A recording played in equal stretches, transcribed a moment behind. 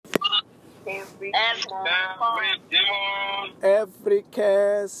every demon, every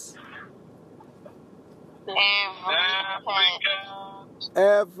curse,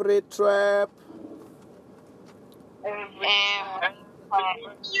 every trap,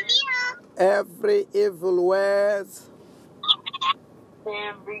 every evil words,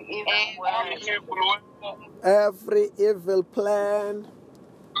 every evil plan,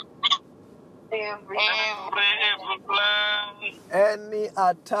 any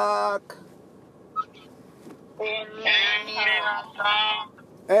attack,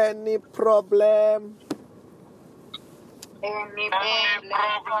 any problem,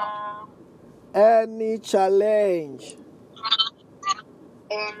 any challenge,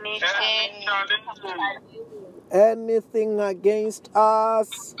 anything against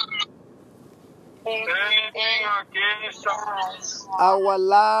us, our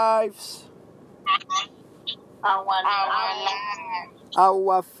lives,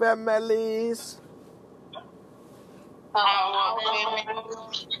 our families,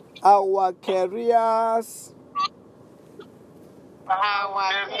 our careers,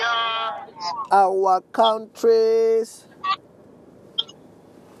 our countries,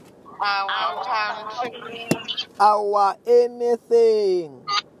 our anything.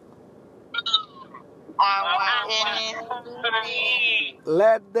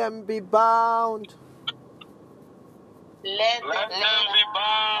 Let them be bound. I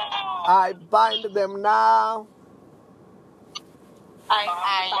bind them now. I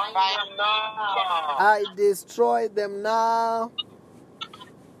destroy them now.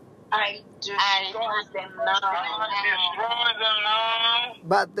 I destroy them now.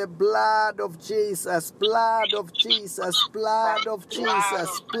 But the blood of Jesus, blood of Jesus, blood of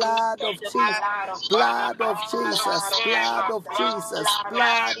Jesus, blood of Jesus, blood of Jesus, blood of Jesus,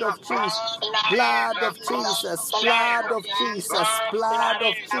 blood of Jesus, blood of Jesus, blood of Jesus, blood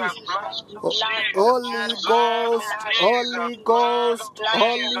of Jesus. Holy Ghost, Holy Ghost,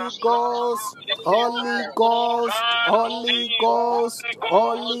 Holy Ghost, Holy Ghost, Holy Ghost,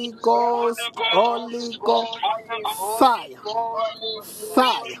 Holy Ghost, Holy Ghost, fire, fire,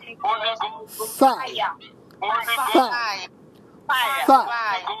 fire,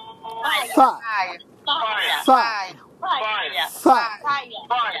 fire, fire, fire,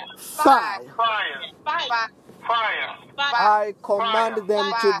 fire. I command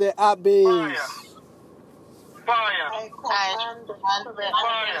them to the abyss.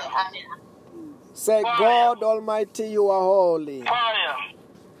 Say, God Almighty, you are holy.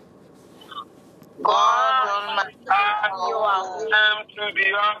 God Almighty, you are holy.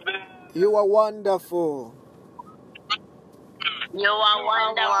 You are wonderful. You are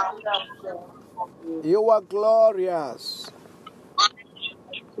wonderful. You are glorious.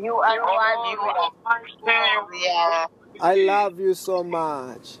 You are glorious. I love you so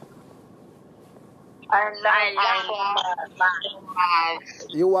much. I love you so much.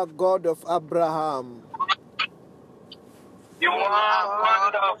 You are God of Abraham. You are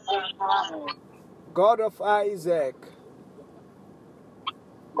wonderful. God of Isaac.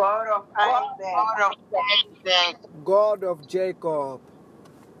 God of Isaac. God of Jacob.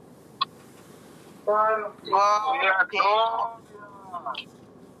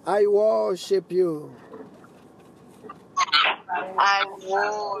 I worship you. I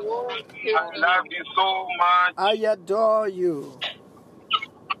love you so much. I adore you.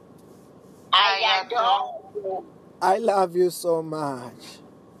 I adore you. I love you so much.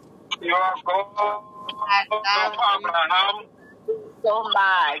 You are God of Abraham. So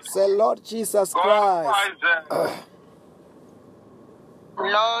much. Say, Lord Jesus Christ.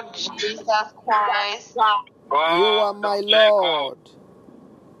 Lord Jesus Christ. You are my Lord.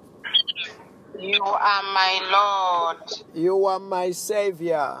 You are my Lord. You are my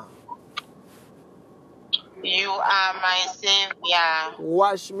Savior. You are my Savior.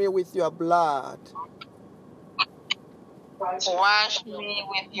 Wash me with your blood. Wash me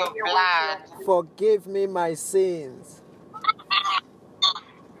with your blood. Forgive me my sins.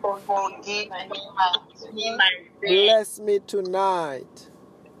 Forgive me my sins. Bless me tonight.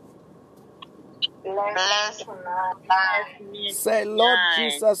 Bless me. Say, Lord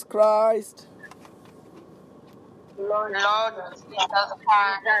Jesus Christ. Lord Jesus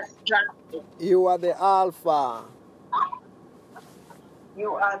Christ. You are the Alpha.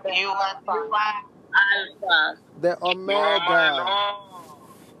 You are the Alpha. The Omega.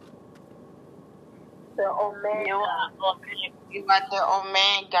 The Omega. You are the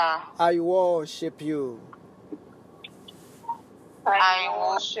Omega. I worship you. I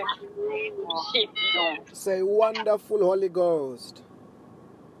worship you. Say, wonderful Holy Ghost.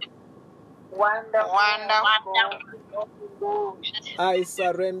 Wonderful. I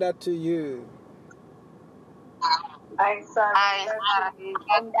surrender to you. I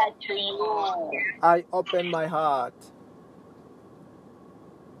surrender to you. I open my heart.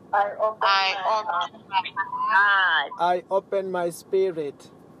 I open my heart. I open my spirit.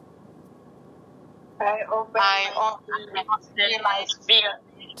 I open my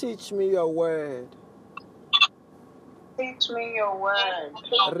spirit. Teach me your word. Teach me your word.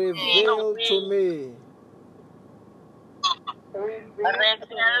 Reveal to me Reveal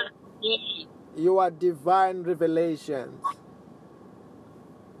me your divine revelations.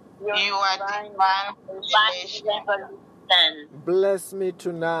 your divine revelation. Bless me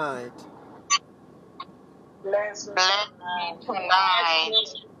tonight. Bless me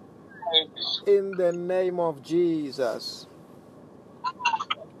tonight. In the name of Jesus.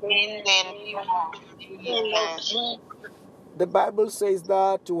 In the name of Jesus. The Bible says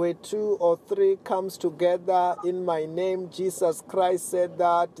that where 2 or 3 comes together in my name, Jesus Christ said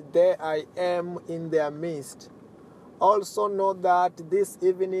that there I am in their midst. Also know that this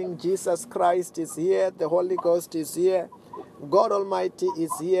evening Jesus Christ is here, the Holy Ghost is here, God Almighty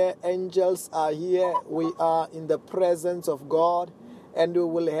is here, angels are here, we are in the presence of God, and we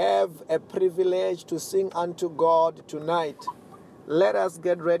will have a privilege to sing unto God tonight. Let us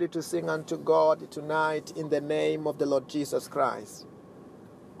get ready to sing unto God tonight in the name of the Lord Jesus Christ.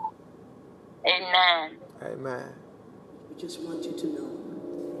 Amen. Amen. We just want you to know.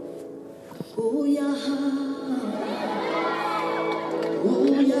 Oh, yeah. Oh,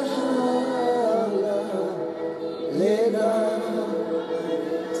 yeah. Let us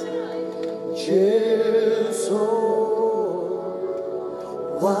Jesus.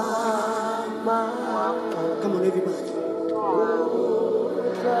 Come on, everybody.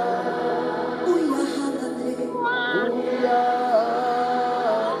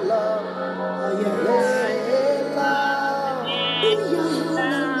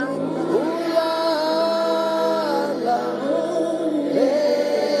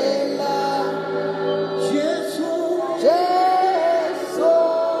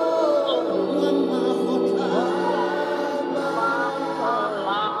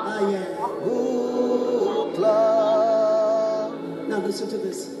 Now listen to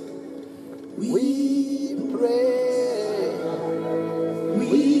this. We pray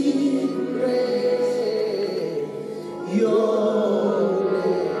your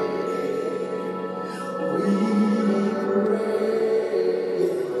name.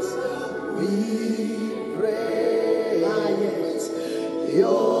 We pray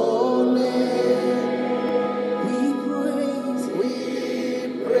your name. We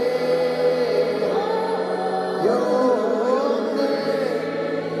pray your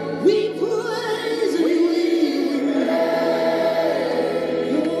name.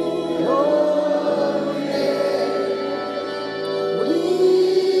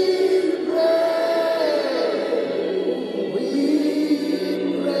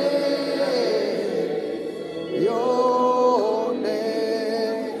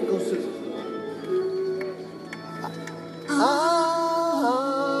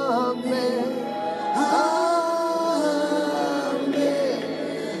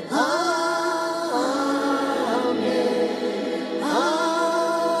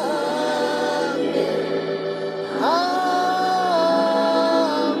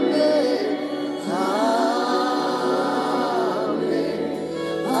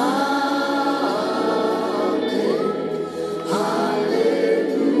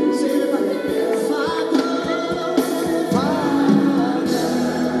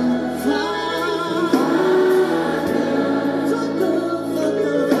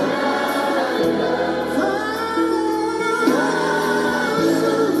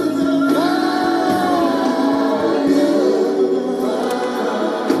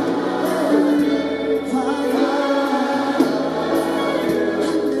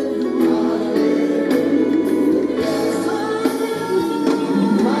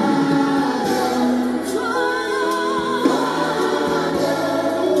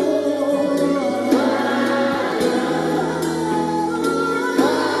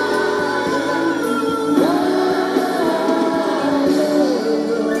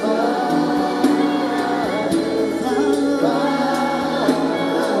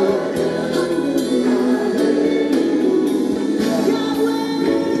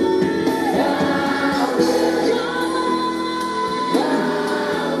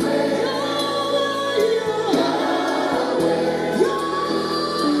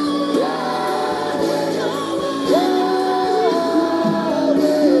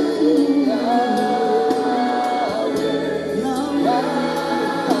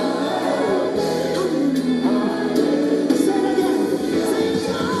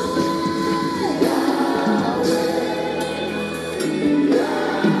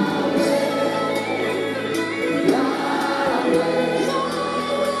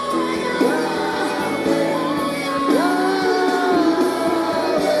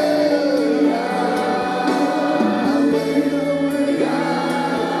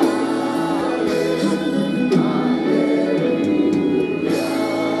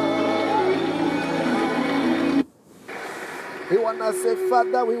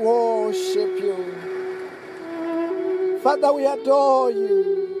 Father, we worship you. Father, we adore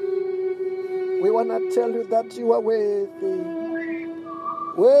you. We want to tell you that you are worthy.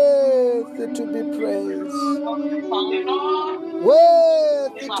 Worthy to be praised.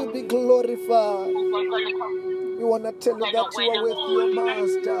 Worthy to be glorified. We want to tell you that you are worthy, your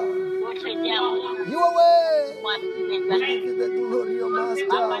Master. You are worthy. We give you the glory, your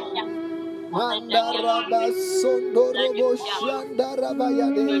Master. Mandaraba sondorobo shandaraba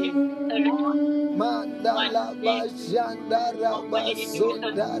yade. Mandalaba shandaraba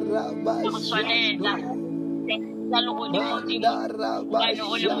sondaraba shando. Mandaraba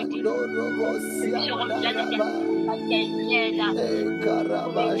shandorobo shandaraba.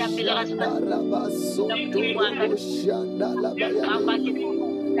 Ekaraba shandaraba sondorobo shandalaba yade.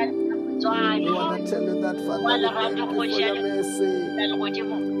 We want to tell you that, Father, we thank you for your mercy.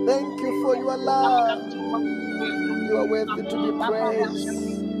 Thank you for your love. You are worthy to be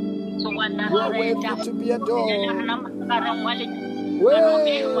praised. You are worthy to be adored.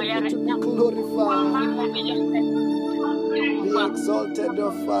 Worthy to be glorified. Be exalted, O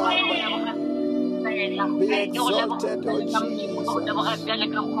Father. Be exalted, O Jesus.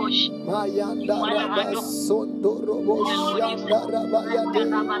 Mayanda raba sondorobo shanda raba yade.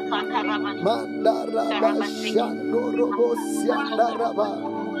 Manda raba shandorobo shanda raba.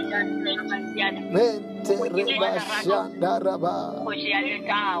 Mente reba shanda raba.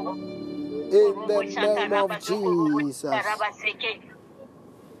 In the name of Jesus.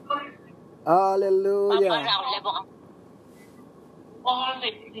 Hallelujah.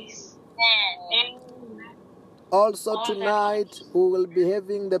 Also tonight, we will be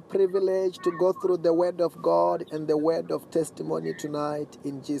having the privilege to go through the Word of God and the Word of testimony tonight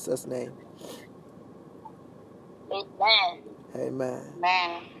in Jesus' name. Amen. Amen.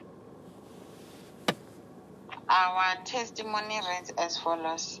 Amen. Our testimony reads as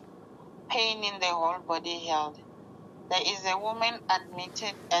follows. Pain in the whole body healed. There is a woman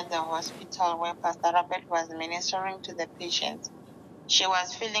admitted at the hospital where Pastor Robert was ministering to the patients. She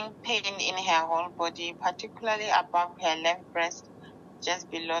was feeling pain in her whole body, particularly above her left breast, just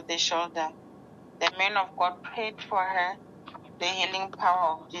below the shoulder. The man of God prayed for her. The healing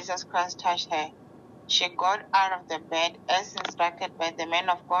power of Jesus Christ touched her. She got out of the bed as instructed by the man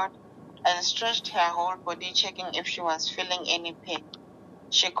of God and stretched her whole body, checking if she was feeling any pain.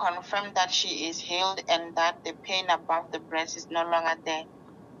 She confirmed that she is healed and that the pain above the breast is no longer there.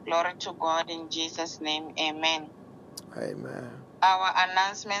 Glory to God in Jesus' name. Amen. Amen. Our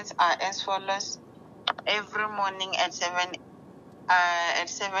announcements are as follows. Every morning at 7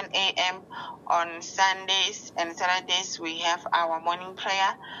 a.m. on Sundays and Saturdays, we have our morning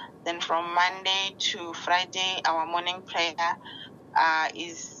prayer. Then from Monday to Friday, our morning prayer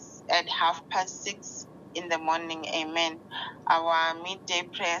is at 6:30 in the morning. Amen. Our midday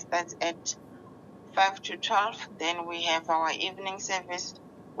prayer starts at 5 to 12. Then we have our evening service,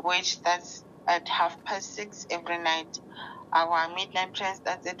 which starts at 6:30 every night. Our midnight prayer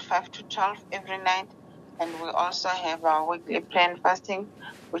starts at 5 to 12 every night. And we also have our weekly prayer and fasting,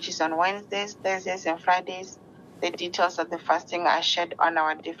 which is on Wednesdays, Thursdays, and Fridays. The details of the fasting are shared on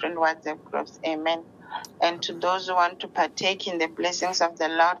our different WhatsApp groups. Amen. And to those who want to partake in the blessings of the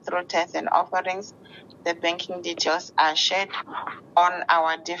Lord through tithes and offerings, the banking details are shared on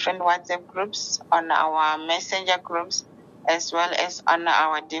our different WhatsApp groups, on our messenger groups, as well as on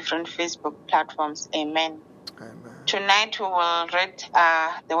our different Facebook platforms. Amen. Amen. Tonight we will read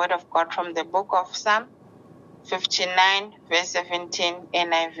the word of God from the book of Psalm 59, verse 17,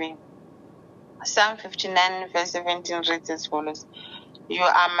 NIV. Psalm 59, verse 17 reads as follows. You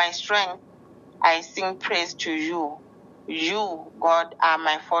are my strength. I sing praise to you. You, God, are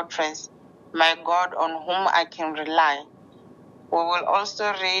my fortress, my God on whom I can rely. We will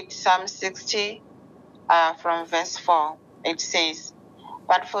also read Psalm 60 from verse 4. It says,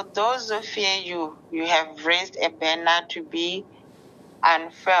 but for those who fear you, you have raised a banner to be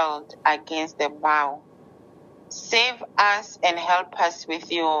unfurled against the bow. Save us and help us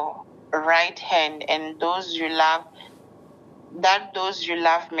with your right hand, and those you love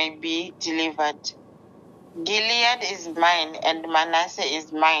may be delivered. Gilead is mine, and Manasseh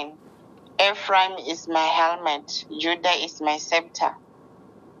is mine. Ephraim is my helmet, Judah is my scepter.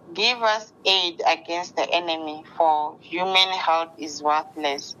 Give us aid against the enemy, for human help is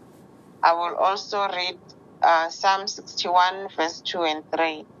worthless. I will also read Psalm 61, verse 2 and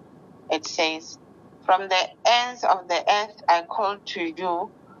 3. It says, from the ends of the earth I call to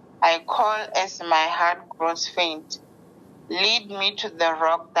you. I call as my heart grows faint. Lead me to the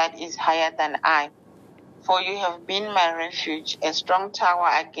rock that is higher than I. For you have been my refuge, a strong tower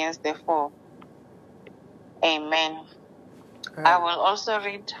against the foe. Amen. I will also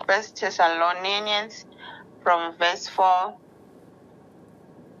read 1 Thessalonians from verse 4.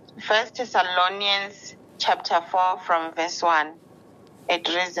 1 Thessalonians chapter 4 from verse 1. It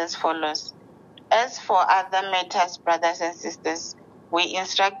reads as follows. As for other matters, brothers and sisters, we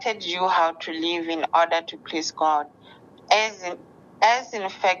instructed you how to live in order to please God, as in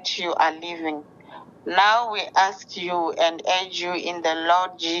fact you are living. Now we ask you and urge you in the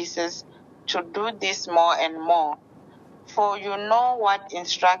Lord Jesus to do this more and more. For you know what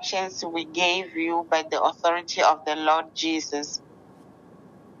instructions we gave you by the authority of the Lord Jesus,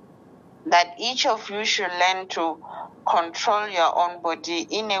 that each of you should learn to control your own body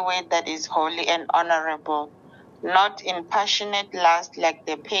in a way that is holy and honorable, not in passionate lust like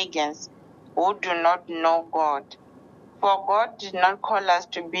the pagans who do not know God. For God did not call us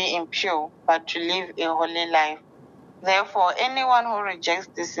to be impure, but to live a holy life. Therefore, anyone who rejects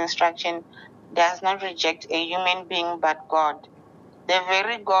this instruction does not reject a human being but God, the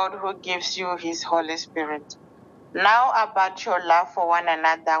very God who gives you his Holy Spirit. Now about your love for one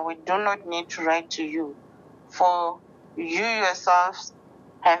another, we do not need to write to you, for you yourselves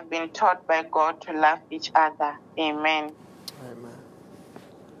have been taught by God to love each other. Amen. Amen.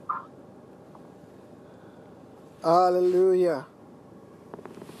 Hallelujah.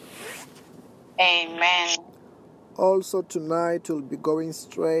 Amen. Also tonight we'll be going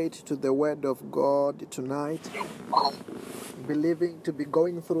straight to the Word of God tonight, believing to be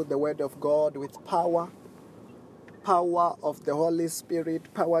going through the Word of God with power of the Holy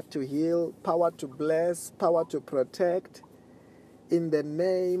Spirit, power to heal, power to bless, power to protect, in the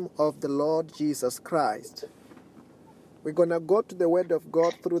name of the Lord Jesus Christ. We're going to go to the Word of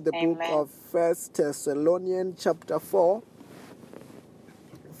God through the book of 1 Thessalonians chapter 4.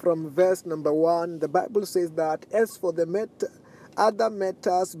 From verse number 1, the Bible says that, as for the other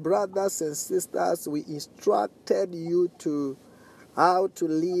matters, brothers and sisters, we instructed you to how to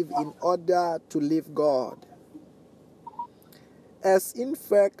live in order to live God, as in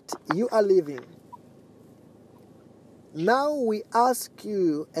fact you are living. Now we ask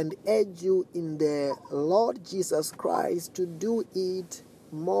you and urge you in the Lord Jesus Christ to do it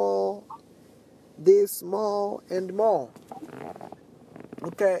more, this more and more.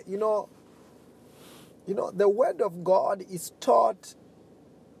 Okay, you know, the Word of God is taught,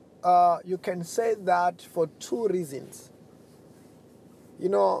 you can say that for two reasons. You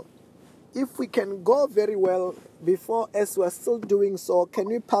know, if we can go very well before, as we're still doing so, can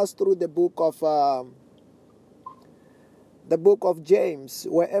we pass through the book of James?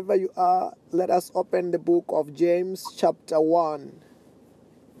 Wherever you are, let us open the book of James chapter 1.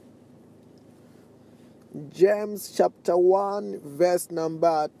 James chapter 1 verse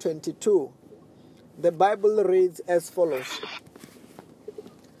number 22. The Bible reads as follows.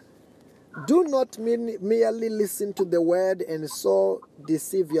 Do not merely listen to the word and so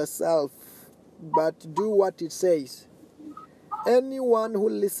deceive yourself, but do what it says. Anyone who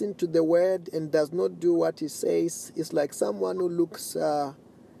listens to the word and does not do what it says is like someone who looks at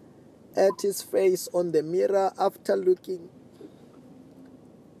his face on the mirror after looking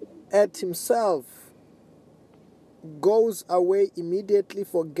at himself, goes away immediately,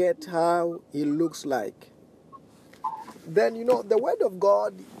 forget how he looks like. Then, the Word of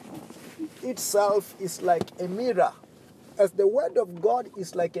God itself is like a mirror. As the Word of God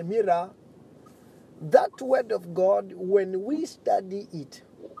is like a mirror, that Word of God, when we study it,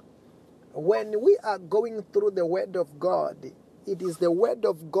 when we are going through the Word of God, it is the Word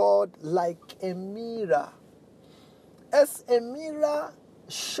of God like a mirror. As a mirror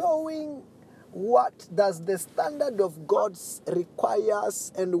showing what does the standard of God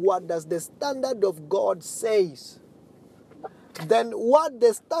requires and what does the standard of God says. Then what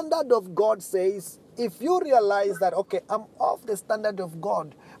the standard of God says, if you realize that, okay, I'm off the standard of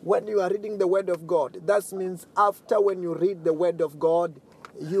God when you are reading the Word of God, that means after when you read the Word of God,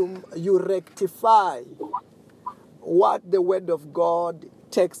 you rectify what the Word of God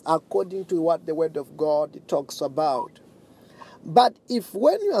takes according to what the Word of God talks about. But if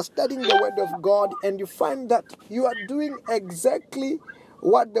when you are studying the Word of God and you find that you are doing exactly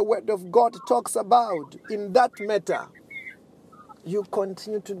what the Word of God talks about in that matter, you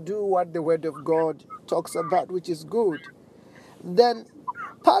continue to do what the Word of God talks about, which is good. Then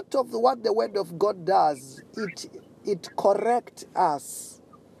part of what the Word of God does, it corrects us.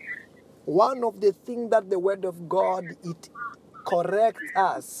 One of the things that the Word of God, it corrects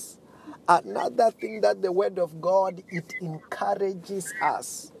us. Another thing that the Word of God, it encourages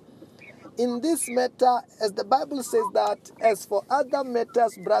us. In this matter, as the Bible says that, as for other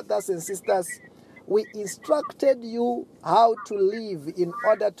matters, brothers and sisters, we instructed you how to live in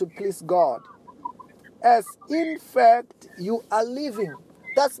order to please God. as in fact you are living.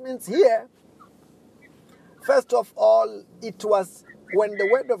 That means here, first of all, it was when the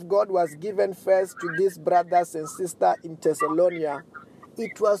word of God was given first to these brothers and sisters in Thessalonica,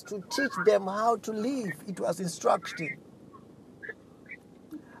 it was to teach them how to live. It was instructing.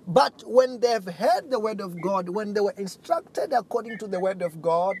 But when they've heard the word of God, when they were instructed according to the word of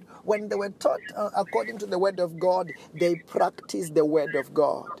God, when they were taught according to the word of God, they practiced the word of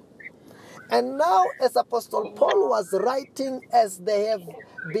God. And now, as Apostle Paul was writing, as they have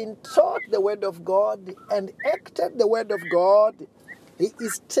been taught the word of God and acted the word of God, he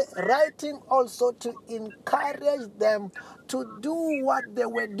is writing also to encourage them to do what they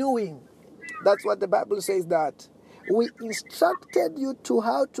were doing. That's what the Bible says, that we instructed you to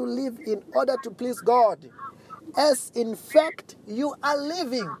how to live in order to please God, as in fact you are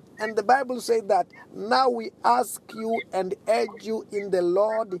living. And the Bible says that now we ask you and urge you in the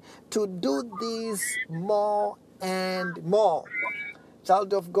Lord to do this more and more.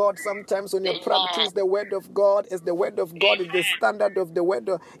 Child of God, sometimes when you practice the word of God, as the word of God is the standard of the word,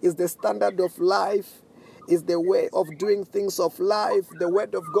 is the standard of life, is the way of doing things of life, the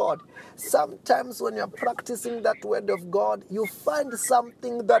word of God. Sometimes when you're practicing that word of God, you find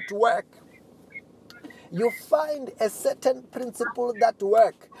something that works. You find a certain principle that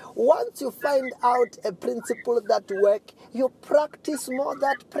works. Once you find out a principle that works, you practice more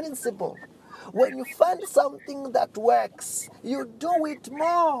that principle. When you find something that works, you do it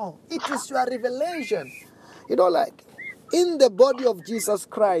more. It is your revelation. You know, like in the body of Jesus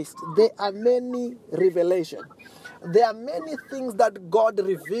Christ, there are many revelations. There are many things that God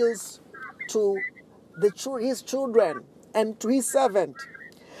reveals to his children and to his servant.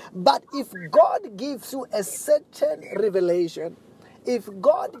 But if God gives you a certain revelation, if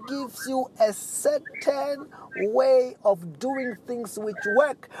God gives you a certain way of doing things which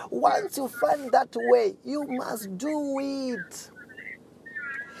work, once you find that way, you must do it.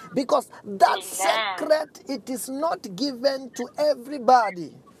 Because that secret, it is not given to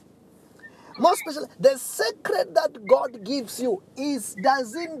everybody. More especially, the secret that God gives you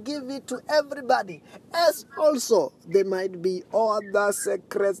doesn't give it to everybody. As also, there might be other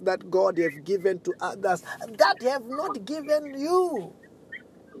secrets that God have given to others that have not given you.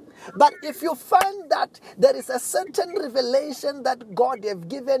 But if you find that there is a certain revelation that God have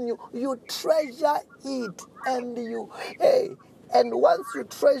given you, you treasure it, and and once you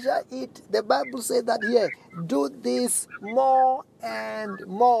treasure it, the Bible says that here, do this more and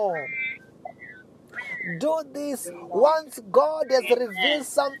more. Do this. Once God has revealed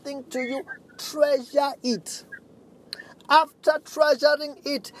something to you, treasure it. After treasuring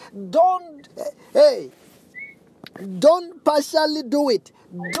it, don't partially do it.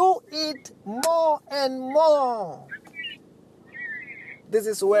 Do it more and more. This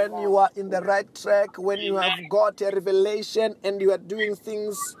is when you are in the right track, when you have got a revelation and you are doing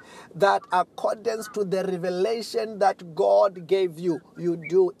things that accordance to the revelation that God gave you, you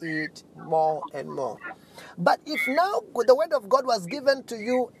do it more and more. But if now the word of God was given to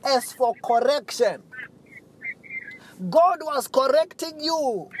you as for correction, God was correcting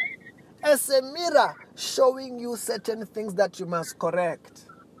you as a mirror, showing you certain things that you must correct.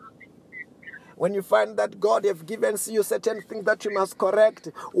 When you find that God has given you certain things that you must correct,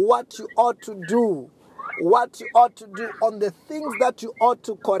 what you ought to do on the things that you ought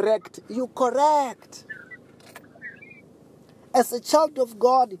to correct, you correct. As a child of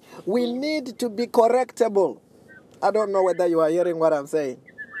God, we need to be correctable. I don't know whether you are hearing what I'm saying.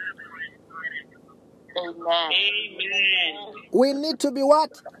 Amen. We need to be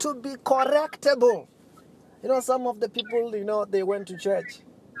what? To be correctable. You know, some of the people, they went to church.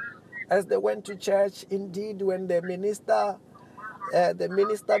 As they went to church, indeed, when the minister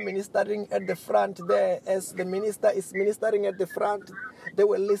ministering at the front there, as the minister is ministering at the front, they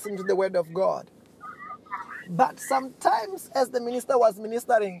will listen to the word of God. But sometimes, as the minister was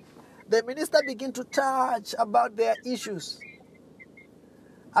ministering, the minister began to touch about their issues.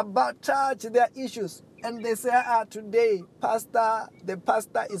 And they say, today, the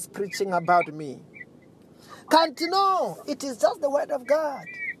pastor is preaching about me. Can't you know? It is just the word of God.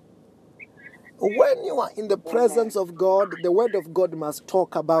 When you are in the presence of God, the word of God must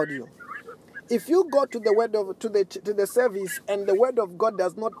talk about you. If you go to the service and the word of God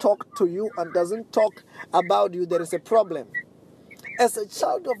does not talk to you and doesn't talk about you, there is a problem. As a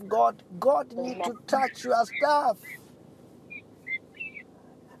child of God, God needs to touch your stuff.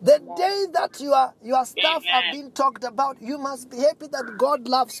 The day that your stuff are being talked about, you must be happy that God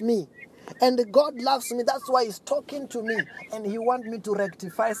loves me. And God loves me, that's why he's talking to me. And he wants me to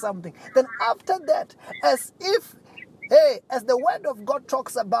rectify something. Then after that, as the word of God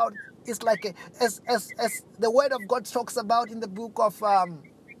talks about is like as the word of God talks about in the book of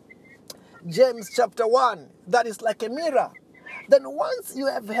James chapter 1, that is like a mirror. Then once you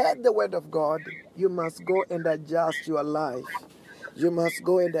have heard the word of God, you must go and adjust your life. You must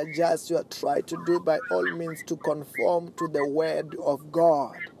go and adjust your try to do by all means to conform to the word of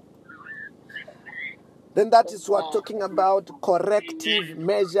God. Then that is what talking about corrective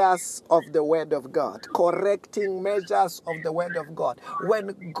measures of the word of God. Correcting measures of the word of God.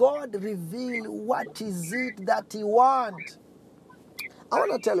 When God reveals what is it that he wants. I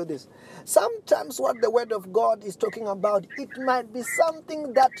want to tell you this. Sometimes what the word of God is talking about, it might be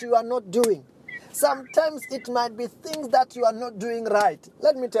something that you are not doing. Sometimes it might be things that you are not doing right.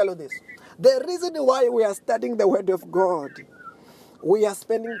 Let me tell you this. The reason why we are studying the word of God, we are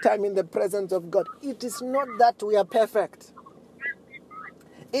spending time in the presence of God, it is not that we are perfect.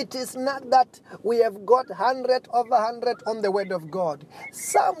 It is not that we have got 100 over 100 on the word of God.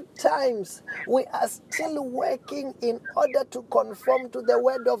 Sometimes we are still working in order to conform to the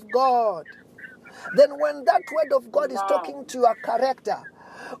word of God. Then when that word of God is talking to your character,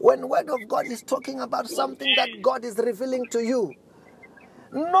 when word of God is talking about something that God is revealing to you,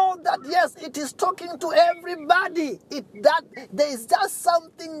 know that yes, it is talking to everybody. That there is just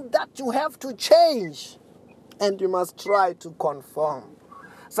something that you have to change, and you must try to conform.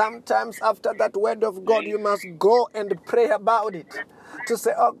 Sometimes after that word of God, you must go and pray about it. To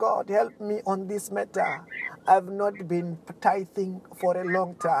say, oh God, help me on this matter. I've not been tithing for a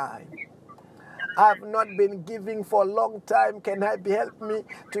long time. I've not been giving for a long time. Can I help me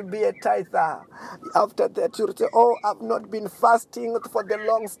to be a tither? After that, you say, oh, I've not been fasting for the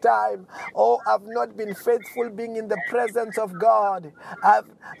long time. Oh, I've not been faithful being in the presence of God.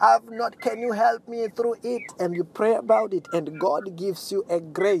 I've not, can you help me through it? And you pray about it, and God gives you a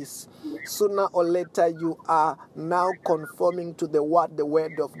grace. Sooner or later, you are now conforming to what the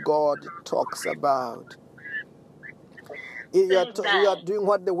word of God talks about. You are doing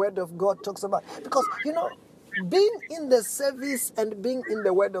what the word of God talks about. Because, being in the service and being in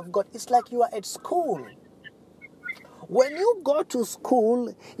the word of God, it's like you are at school. When you go to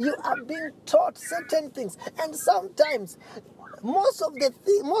school, you are being taught certain things. And sometimes, most of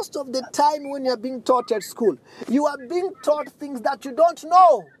the time when you are being taught at school, you are being taught things that you don't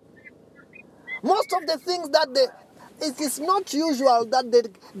know. Most of the things that it is not usual that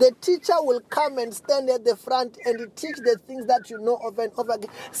the teacher will come and stand at the front and teach the things that you know over and over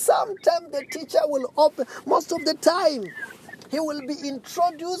again. Sometimes the teacher will open, most of the time, he will be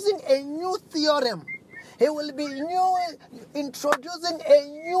introducing a new theorem. He will be introducing a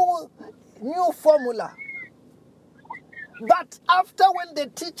new formula. But after when the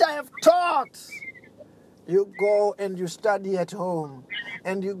teacher have taught, you go and you study at home.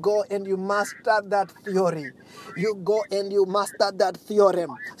 And you go and you master that theory. You go and you master that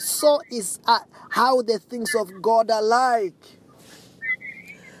theorem. So is how the things of God are like.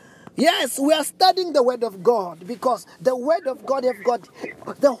 Yes, we are studying the word of God because the word of God have got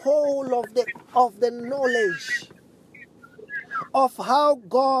the whole of the knowledge of how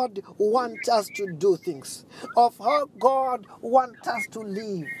God wants us to do things, of how God wants us to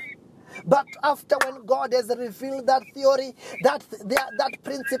live. But after when God has revealed that theory, that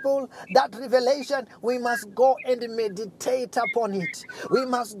principle, that revelation, we must go and meditate upon it. We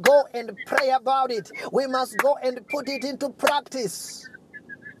must go and pray about it. We must go and put it into practice.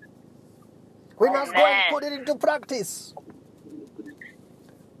 We must go and put it into practice.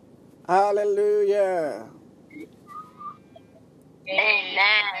 Hallelujah.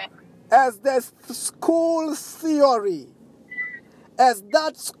 Amen. As the school theory, as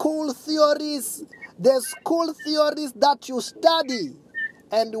that school theories, the school theories that you study,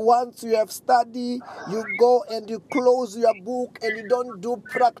 and once you have studied, you go and you close your book and you don't do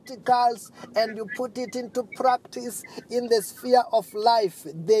practicals and you put it into practice in the sphere of life,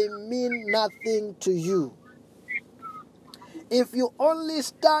 they mean nothing to you. If you only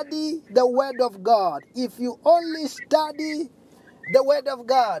study the word of God, if you only study the word of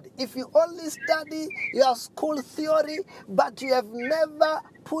God, if you only study your school theory, but you have never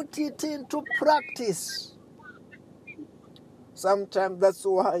put it into practice, sometimes that's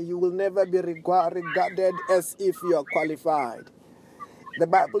why you will never be regarded as if you are qualified. The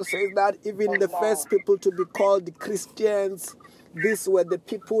Bible says that even the first people to be called Christians, these were the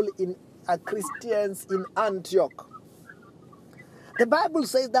people Christians in Antioch. The Bible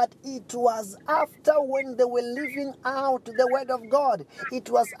says that it was after when they were living out the word of God. It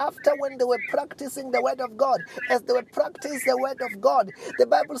was after when they were practicing the word of God. As they were practicing the word of God, the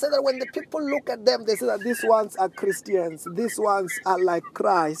Bible says that when the people look at them, they say that these ones are Christians. These ones are like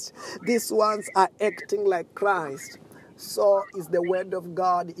Christ. These ones are acting like Christ. So is the word of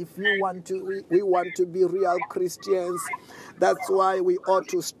God. If we want to be real Christians, that's why we ought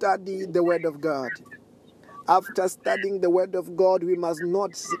to study the word of God. After studying the word of God, we must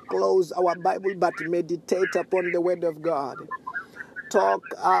not close our Bible, but meditate upon the word of God. Talk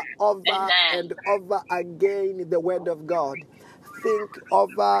over and over again the word of God. Think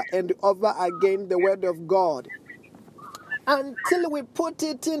over and over again the word of God. Until we put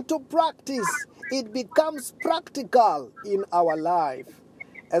it into practice, it becomes practical in our life.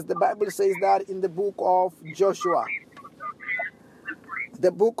 As the Bible says that in the book of Joshua.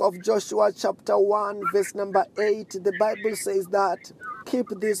 The book of Joshua chapter 1 verse number 8, the Bible says that, keep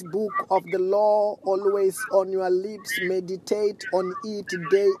this book of the law always on your lips, meditate on it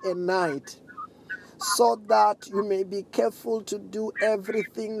day and night, so that you may be careful to do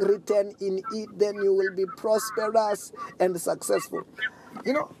everything written in it, then you will be prosperous and successful.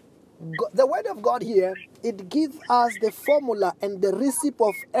 You know, the word of God here, it gives us the formula and the recipe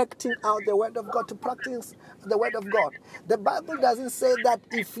of acting out the word of God, to practice the word of God. The Bible doesn't say that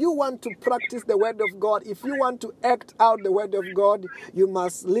if you want to practice the word of God, if you want to act out the word of God, you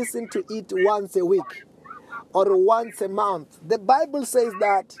must listen to it once a week or once a month. The Bible says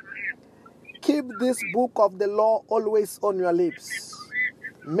that, keep this book of the law always on your lips.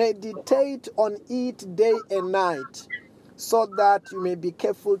 Meditate on it day and night, so that you may be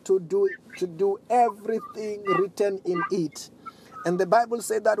careful to do everything written in it. And the Bible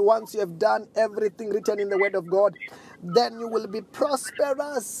says that once you have done everything written in the word of God, then you will be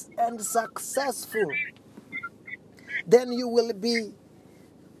prosperous and successful. Then you will be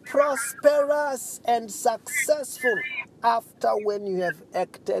prosperous and successful after when you have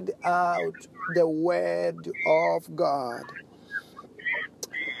acted out the word of God.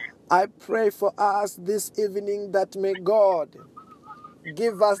 I pray for us this evening that may God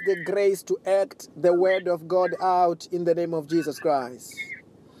give us the grace to act the word of God out in the name of Jesus Christ.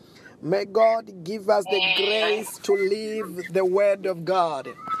 May God give us the grace to live the word of God,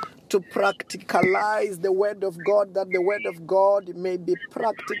 to practicalize the word of God, that the word of God may be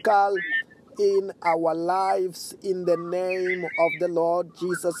practical in our lives in the name of the Lord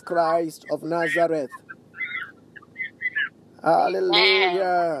Jesus Christ of Nazareth.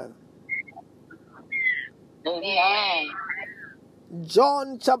 Hallelujah. Amen.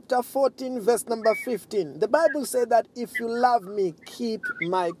 John chapter 14 verse number 15. The Bible said that if you love me, keep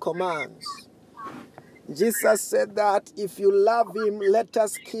my commands. Jesus said that if you love him, let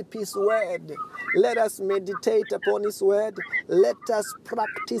us keep his word. Let us meditate upon his word. Let us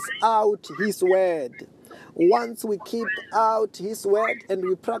practice out his word. Once we keep out his word and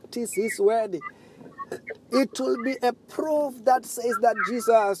we practice his word, it will be a proof that says that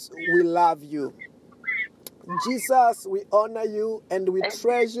Jesus, we love you. Jesus, we honor you and we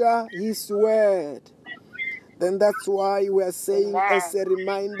treasure his word. Then that's why we are saying as a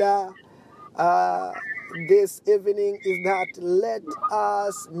reminder this evening is that let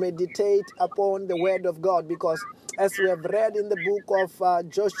us meditate upon the word of God, because as we have read in the book of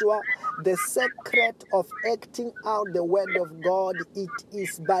Joshua, the secret of acting out the word of God, it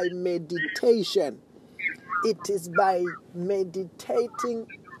is by meditation. It is by meditating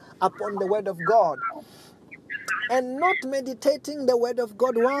upon the word of God. And not meditating the word of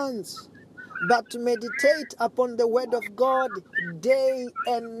God once, but to meditate upon the word of God day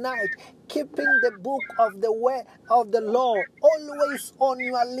and night, keeping the book of the way of the law always on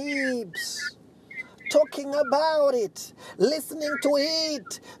your lips, talking about it, listening to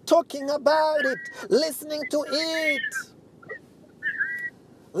it, talking about it, listening to it.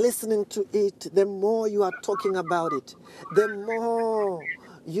 Listening to it, the more you are talking about it, the more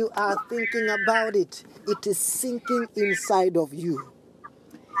you are thinking about it, it is sinking inside of you.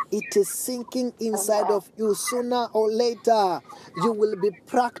 It is sinking inside of you. Sooner or later, you will be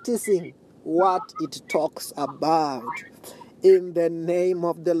practicing what it talks about. In the name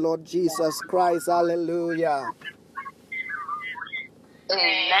of the Lord Jesus Christ, hallelujah.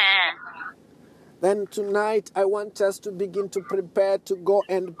 Amen. Then tonight, I want us to begin to prepare to go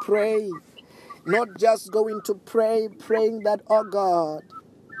and pray. Not just going to pray, praying that, oh God,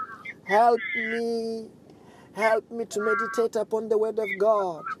 help me to meditate upon the word of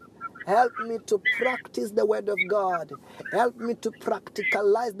God. Help me to practice the word of God. Help me to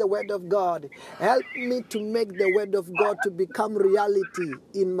practicalize the word of God. Help me to make the word of God to become reality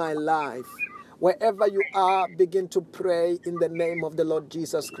in my life. Wherever you are, begin to pray in the name of the Lord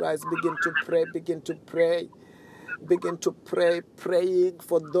Jesus Christ. Begin to pray, begin to pray. Begin to pray, praying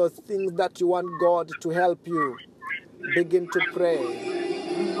for those things that you want God to help you. Begin to pray.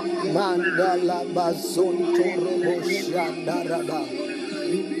 Mandala bazonto robo shandaraba.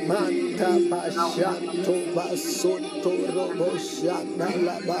 Manta bashanto basoto robo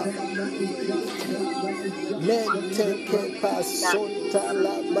shandalaba. Menteke basonta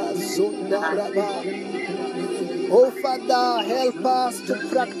laba sundaraba. Oh Father, help us to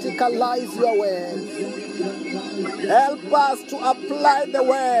practicalize your word. Help us to apply the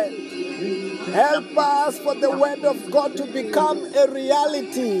word. Help us for the word of God to become a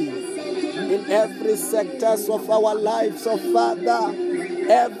reality in every sectors of our lives, oh Father.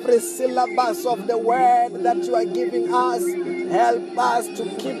 Every syllabus of the word that you are giving us, help us to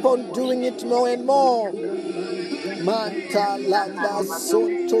keep on doing it more and more. Manta laba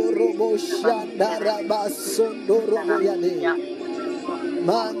sonto robo shanda raba sondo robo yade.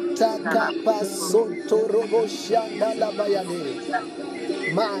 Manta kapa sonto robo shanda laba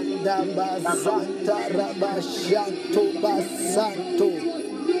yade. Manda bazanta raba shanto basanto.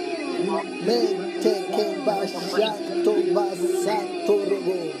 Menteke bashanto basanto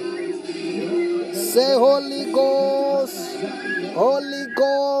robo. Say Holy Ghost, Holy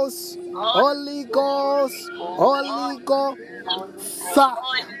Ghost, Holy Ghost, Holy Ghost,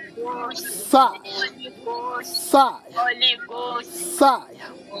 fire, fire,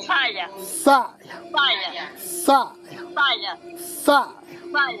 fire, fire, fire, fire.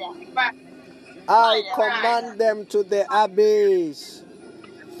 I command them to the abyss.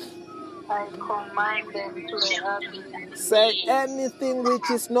 I command them to the abyss. Say anything which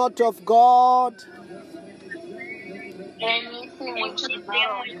is not of God Anything which is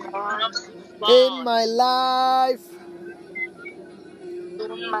not of God in my life,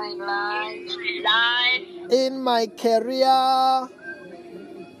 in my life, in my career,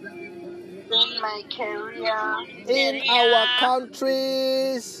 in my career, in our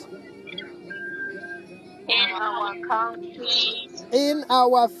countries, in our country, in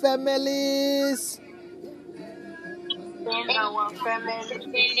our families, in our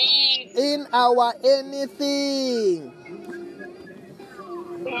family, in our anything.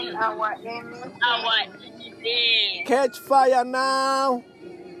 in our anything. Catch fire now.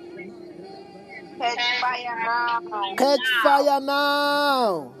 Catch fire now. Catch fire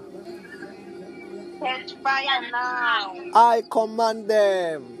now. Catch fire now. I command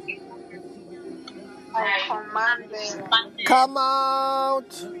them. I command them. Come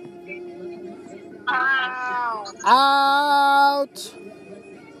out. Out. Out.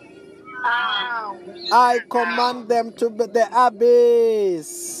 Out. I command them to be the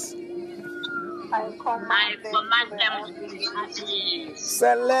abyss. I command them to the abyss.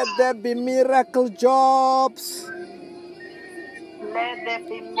 Say, let there be miracle jobs. Let there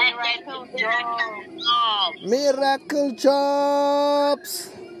be miracle jobs. Miracle jobs.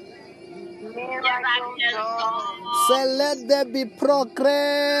 Miracle jobs. Say, let there be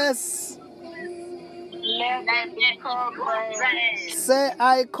progress. Let there be progress. Say,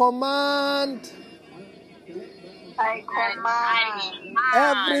 I command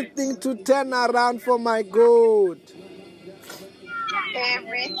everything to turn around for my good.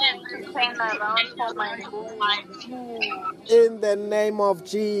 Everything to turn around for my good. In the name of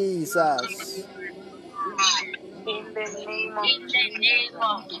Jesus. In the name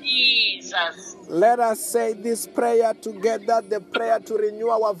of Jesus. Let us say this prayer together, the prayer to renew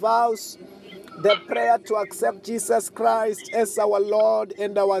our vows, the prayer to accept Jesus Christ as our Lord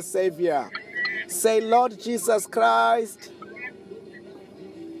and our Savior. Say, Lord Jesus Christ,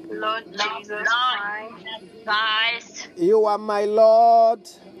 Lord Jesus Christ, you are my Lord.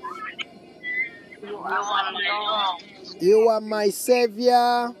 you are my Lord. You are my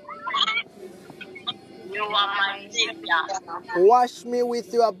Savior. You are my Savior. Wash me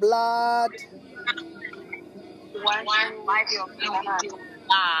with your blood. Wash me with your blood.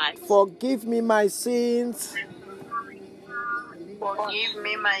 Forgive me my sins. Forgive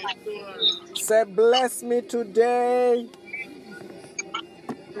me my sins. Say, bless me today.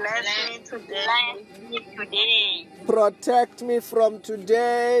 Bless me today. Protect me from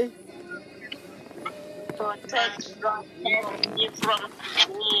today. Protect me from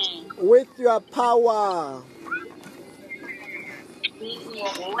today. With your power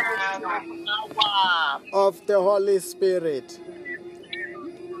of the Holy Spirit.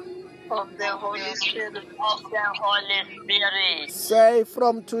 Of the Holy Spirit. Say,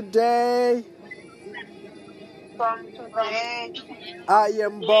 from today, I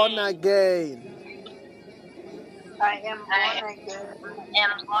am born again. I am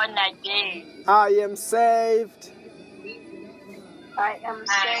born again. I am saved. I am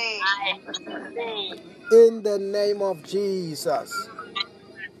saved. In the name of Jesus.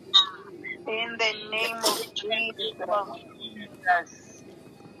 In the name of Jesus.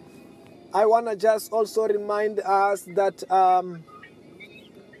 I want to just also remind us that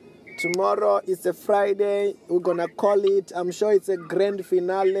tomorrow is a Friday. We're going to call it, I'm sure it's a grand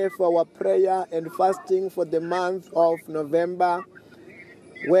finale for our prayer and fasting for the month of November,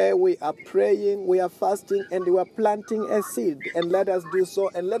 where we are praying, we are fasting, and we are planting a seed. And let us do so,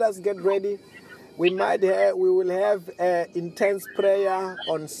 and let us get ready. We will have intense prayer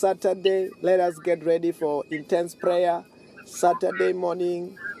on Saturday. Let us get ready for intense prayer Saturday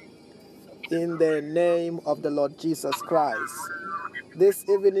morning in the name of the Lord Jesus Christ. This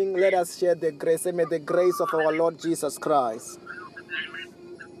evening, let us share the grace. May the grace of our Lord Jesus Christ,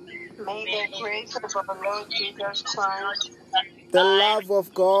 May the grace of our Lord Jesus Christ, the love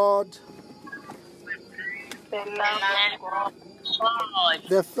of God, the love of God,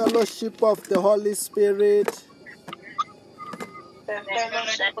 the fellowship of the Holy Spirit the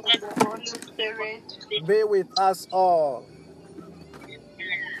fellowship of the Holy Spirit be with us all.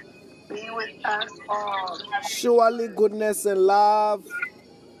 be with us all. Surely goodness and love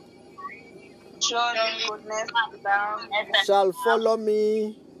Surely goodness and love shall follow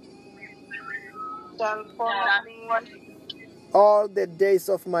me shall follow me all the days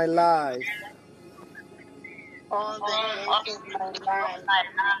of my life, all the days of my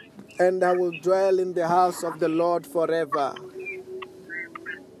life, and I will dwell in the house of the Lord forever.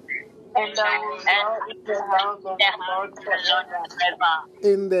 and I will dwell in the house of the Lord forever.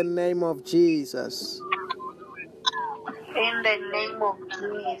 In the name of Jesus. In the name of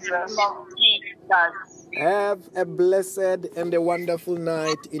Jesus. Have a blessed and a wonderful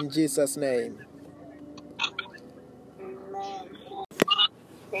night in Jesus' name. Amen.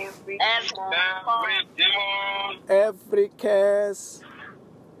 Every Every demon, Every curse,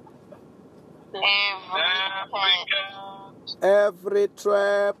 every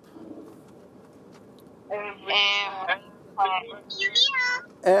trap,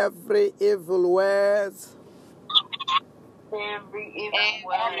 every evil words, every evil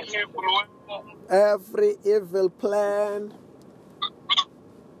word, every evil plan,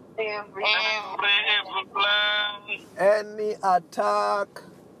 every evil plan, any attack,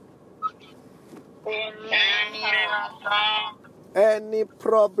 any attack, any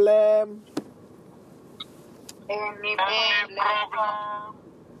problem, any problem,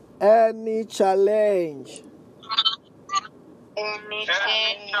 any challenge, any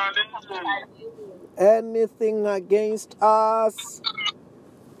challenge, anything against us,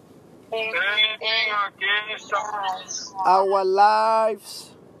 anything against us, our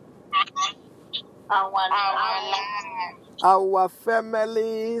lives, our life, our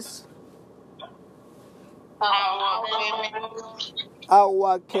families, our family,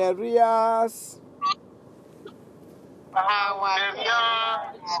 our careers,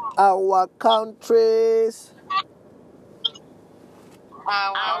 our countries,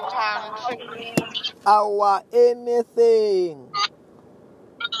 our country, our anything.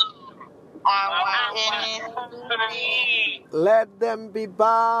 our anything. Let them be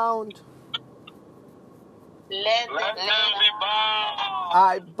bound. Let them be bound.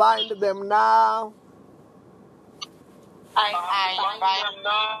 I bind them now. I bind them.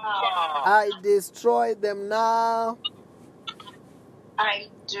 I destroy them now. I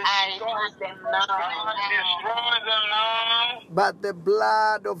destroy them now. But the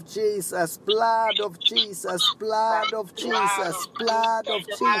blood of Jesus, blood of Jesus, blood of Jesus, blood of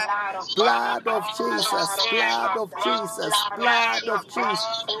Jesus, blood of Jesus, blood of Jesus, blood of Jesus,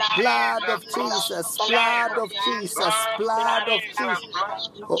 blood of Jesus, blood of Jesus, blood of Jesus.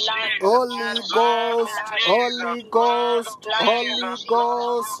 Holy Ghost, Holy Ghost, Holy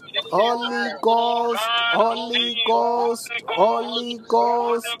Ghost, Holy Ghost, Holy Ghost, Holy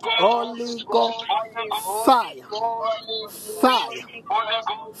Ghost, Holy Ghost, fire, fire, fire,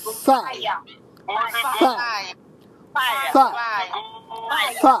 fire, fire,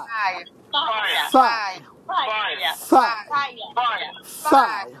 fire, fire,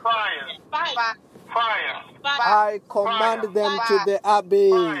 fire, fire. I command them to the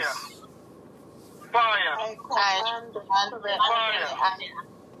abyss.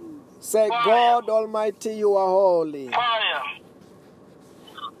 Say, God Almighty, you are holy.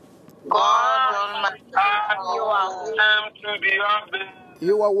 God Almighty, you are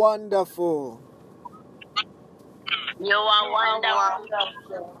You are wonderful. You are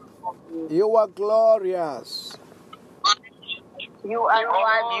wonderful. You are glorious. You are glorious.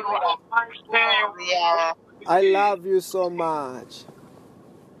 I love you so much.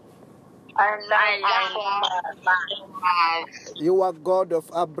 I love you so much. You are God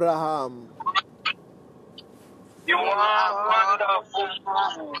of Abraham. You are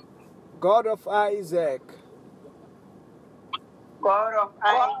wonderful. God of Isaac. God of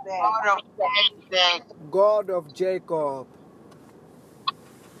Isaac. God of Jacob.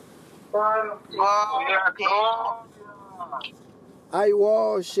 God, We adore I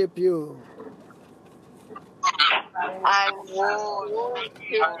worship you. I worship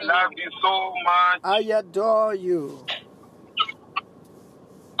you. I love you so much. I adore you.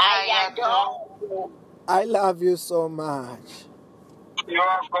 I adore you. I love you so much. You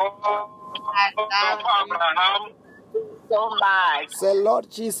are God of Abraham, So much. Say, Lord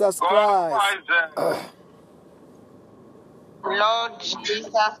Jesus God of Christ, Isaac, Lord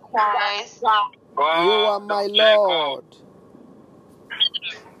Jesus Christ, God you are my of Jacob. Lord.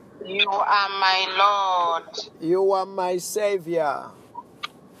 you are my Lord. You are my Savior.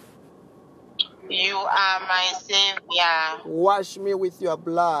 You are my Savior. Wash me with your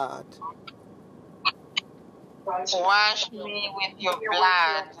blood. Wash me with your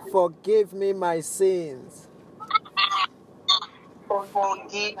blood. Forgive me my sins.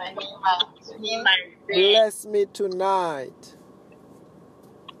 Forgive me my sins. Bless me tonight.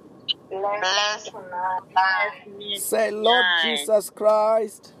 Bless me. Say, Lord Jesus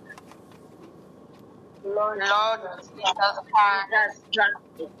Christ, Lord Jesus Christ,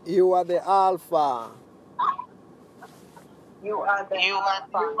 you are the Alpha, you are the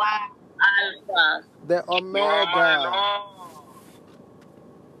Alpha, the You are my Omega. Lord.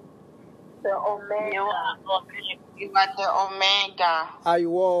 the Omega. You are the Omega. I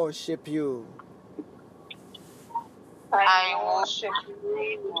worship you. I worship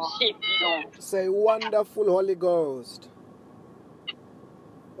you. Say, wonderful Holy Ghost,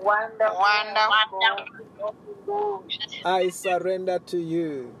 Wonderful. I surrender to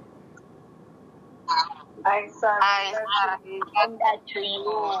you. I surrender to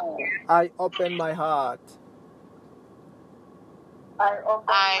you. I open my heart. I open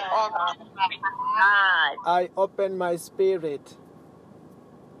my heart. I open my spirit.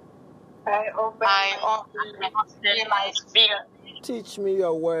 I open my spirit. Teach me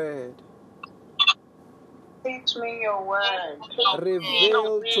your word. Teach me your word.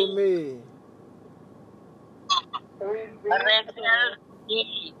 Reveal to me Reveal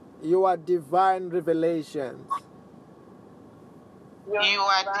your divine revelations. you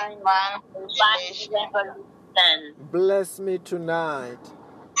are divine revelation. Bless me tonight.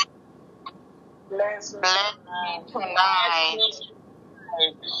 Bless me tonight.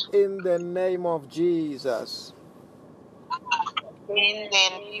 In the name of Jesus. In the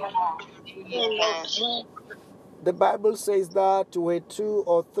name of Jesus. The Bible says that where 2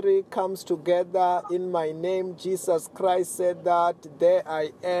 or 3 comes together in my name, Jesus Christ said that there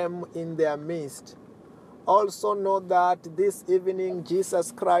I am in their midst. Also know that this evening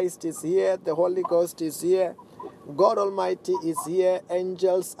Jesus Christ is here, the Holy Ghost is here, God Almighty is here,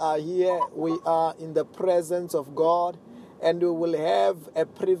 angels are here, we are in the presence of God, and we will have a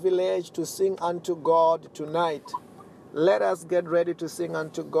privilege to sing unto God tonight. Let us get ready to sing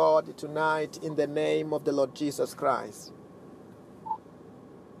unto God tonight in the name of the Lord Jesus Christ.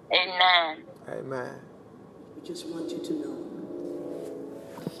 Amen. Amen. We just want you to know.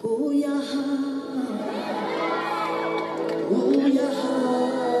 Oh, yeah. Oh, yeah.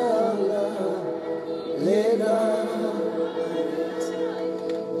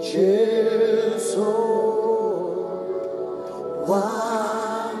 Jesus.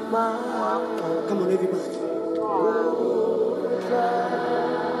 Come on, everybody.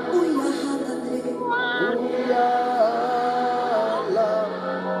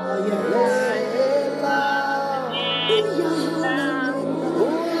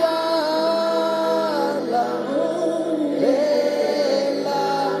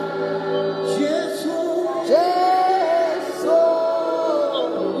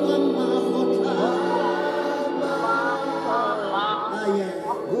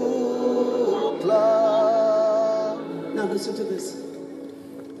 Now listen to this.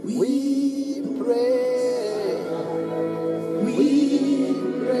 We pray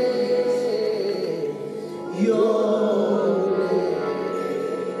Your name.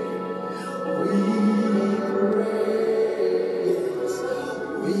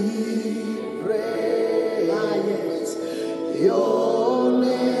 we pray Yes. your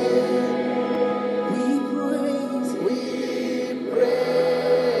name. We praise. We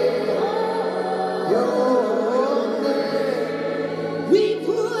pray your name. We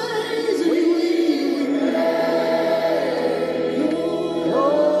praise.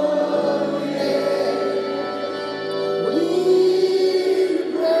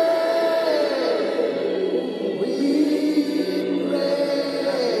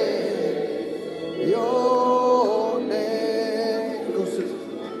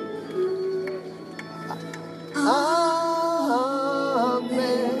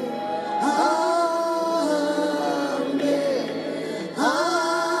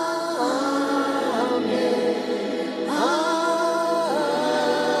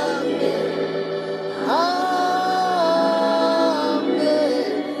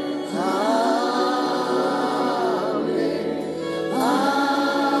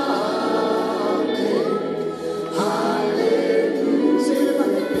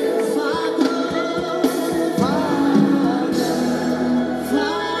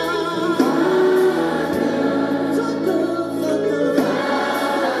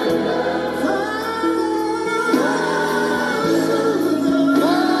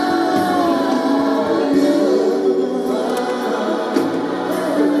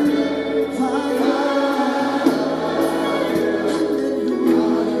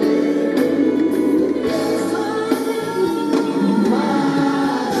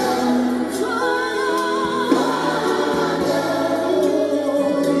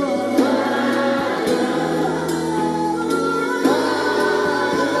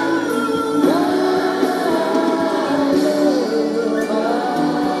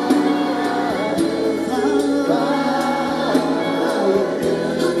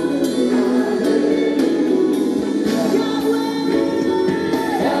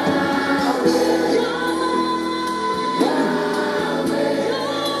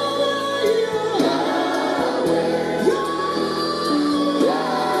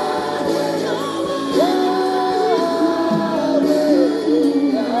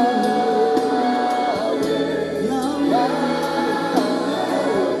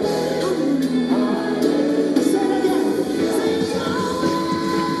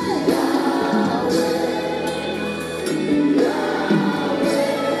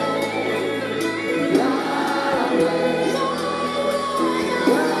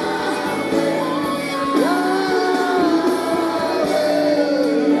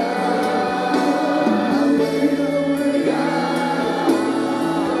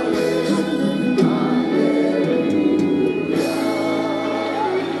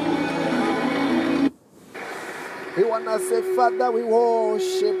 Father, we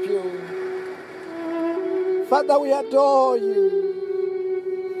worship you. Father, we adore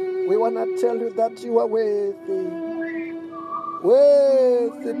you. We want to tell you that you are worthy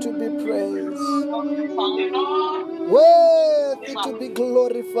to be praised, worthy to be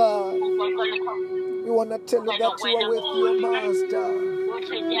glorified. We want to tell you that you are worthy, your Master.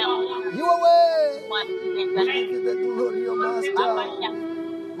 You are worthy. We give you the glory, your Master.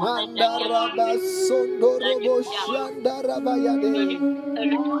 Mandaraba sondorobo shandaraba yade.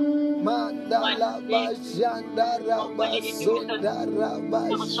 Mandalaba shandaraba sondaraba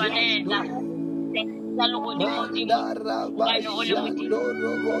shando. Mandaraba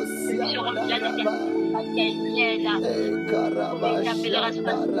shandorobo shandaraba. Ekaraba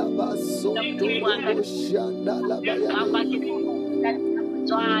shandaraba sondorobo shandalaba yade.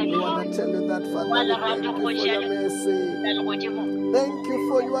 We want to tell you that, Father, we thank you for your mercy. Thank you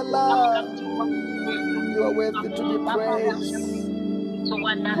for your love. You are worthy to be praised. You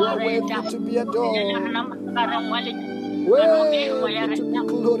are worthy to be adored. Worthy to be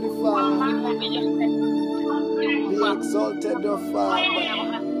glorified. Be exalted, O Father.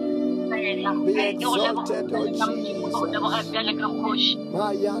 Be exalted, O Jesus.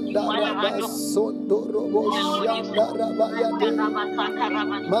 Mayanda raba sondorobo shanda raba yade.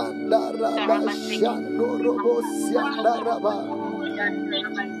 Manda raba shandorobo shanda raba.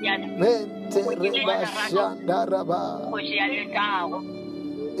 Mente reba shanda raba.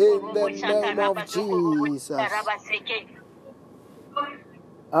 In the name of Jesus.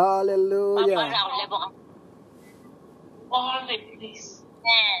 Hallelujah.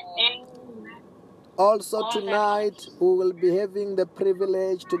 Also tonight, we will be having the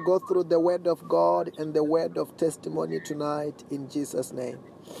privilege to go through the Word of God and the Word of testimony tonight in Jesus' name.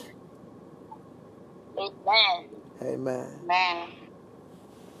 Amen. Amen. Amen.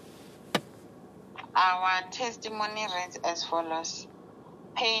 Our testimony reads as follows.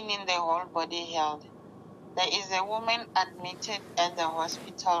 Pain in the whole body healed. There is a woman admitted at the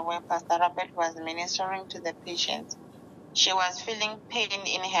hospital where Pastor Robert was ministering to the patients. She was feeling pain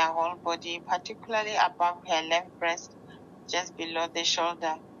in her whole body, particularly above her left breast, just below the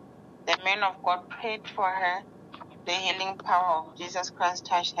shoulder. The man of God prayed for her. The healing power of Jesus Christ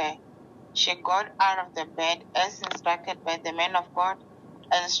touched her. She got out of the bed as instructed by the man of God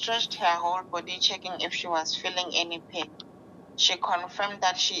and stretched her whole body, checking if she was feeling any pain. She confirmed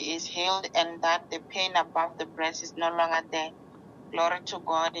that she is healed and that the pain above the breast is no longer there. Glory to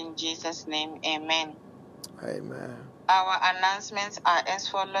God in Jesus' name. Amen. Amen. Our announcements are as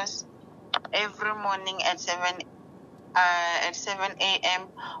follows. Every morning at 7 a.m.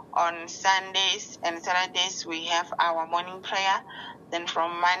 on Sundays and Saturdays, we have our morning prayer. Then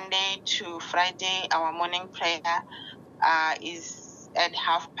from Monday to Friday, our morning prayer is at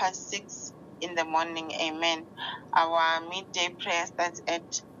 6:30 in the morning. Amen. Our midday prayer starts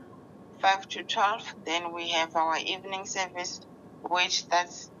at 5 to 12. Then we have our evening service, which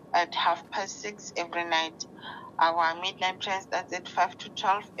starts at 6:30 every night. Our midnight prayer starts at 5 to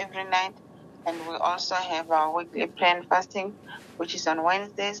 12 every night. And we also have our weekly prayer and fasting, which is on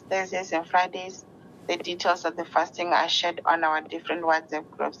Wednesdays, Thursdays, and Fridays. The details of the fasting are shared on our different WhatsApp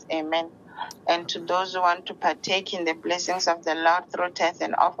groups. Amen. And to those who want to partake in the blessings of the Lord through tithes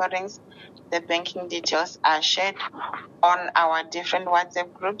and offerings, the banking details are shared on our different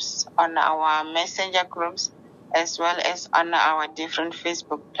WhatsApp groups, on our messenger groups, as well as on our different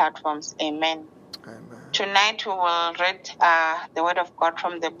Facebook platforms. Amen. Amen. Tonight we will read the word of God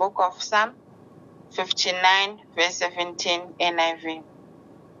from the book of Psalm 59, verse 17, NIV.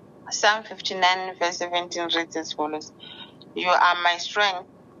 Psalm 59, verse 17 reads as follows. You are my strength.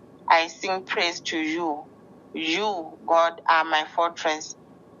 I sing praise to you. You, God, are my fortress,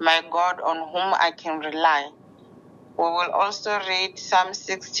 my God on whom I can rely. We will also read Psalm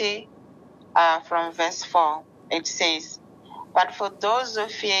 60 from verse 4. It says, but for those who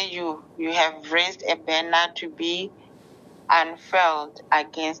fear you, you have raised a banner to be unfurled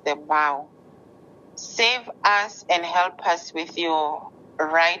against the bow. Save us and help us with your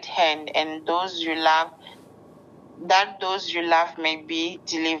right hand, and those you love may be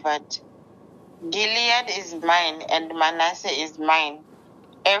delivered. Gilead is mine, and Manasseh is mine.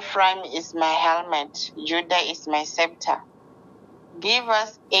 Ephraim is my helmet, Judah is my scepter. Give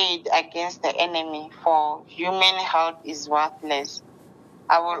us aid against the enemy, for human help is worthless.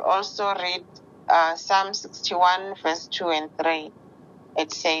 I will also read Psalm 61, verse 2 and 3.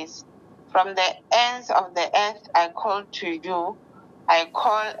 It says, from the ends of the earth I call to you. I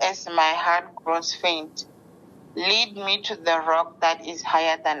call as my heart grows faint. Lead me to the rock that is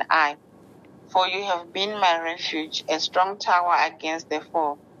higher than I. For you have been my refuge, a strong tower against the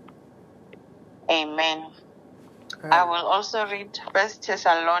foe. Amen. I will also read 1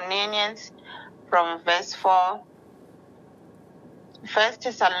 Thessalonians from verse 4. 1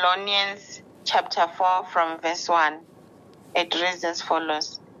 Thessalonians chapter 4 from verse 1. It reads as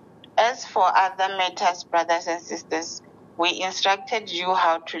follows. As for other matters, brothers and sisters, we instructed you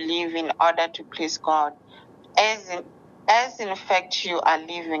how to live in order to please God, as in fact you are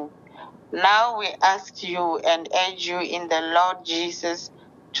living. Now we ask you and urge you in the Lord Jesus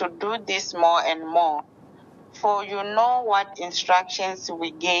to do this more and more. For you know what instructions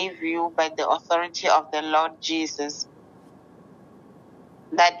we gave you by the authority of the Lord Jesus,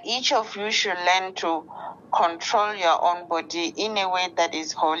 that each of you should learn to control your own body in a way that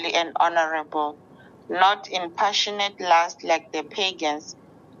is holy and honorable, not in passionate lust like the pagans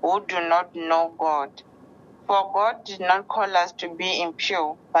who do not know God. For God did not call us to be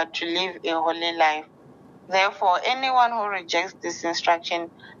impure, but to live a holy life. Therefore, anyone who rejects this instruction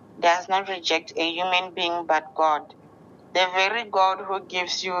does not reject a human being but God, the very God who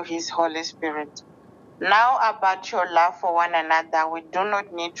gives you his Holy Spirit. Now about your love for one another, we do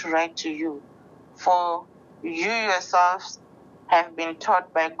not need to write to you, for you yourselves have been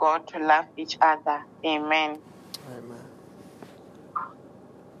taught by God to love each other. Amen. Amen.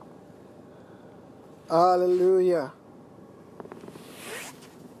 Hallelujah.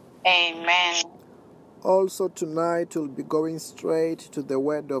 Amen. Also tonight we'll be going straight to the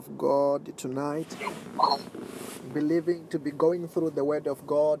Word of God tonight, believing to be going through the Word of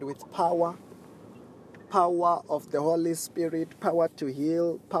God with power of the Holy Spirit, power to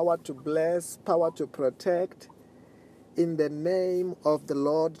heal, power to bless, power to protect, in the name of the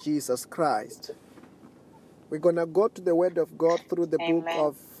Lord Jesus Christ. We're going to go to the Word of God through the book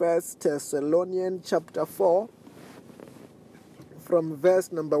of 1 Thessalonians chapter 4. From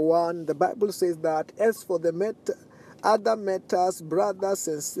verse number 1, the Bible says that, as for the other matters, brothers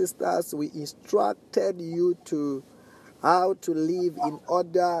and sisters, we instructed you to how to live in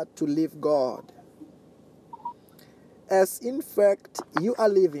order to live God, as in fact you are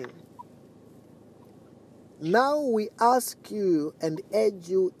living. Now we ask you and urge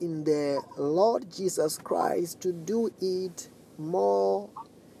you in the Lord Jesus Christ to do it more,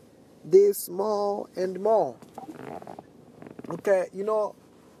 this more and more. Okay, you know,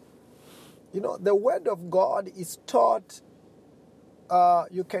 the Word of God is taught,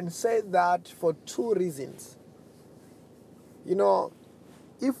 you can say that for two reasons. You know,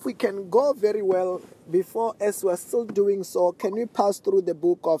 if we can go very well before, as we're still doing so, can we pass through the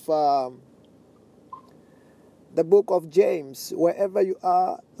book of James? Wherever you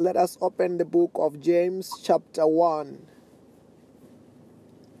are, let us open the book of James chapter 1.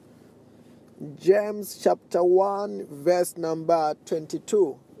 James chapter 1 verse number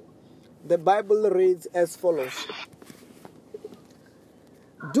 22. The Bible reads as follows.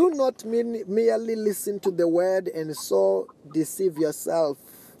 Do not merely listen to the word and so deceive yourself,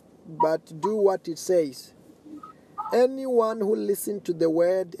 but do what it says. Anyone who listens to the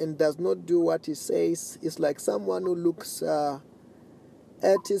word and does not do what it says is like someone who looks at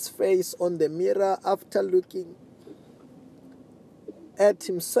his face on the mirror after looking at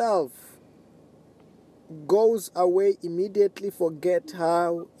himself, goes away immediately, forget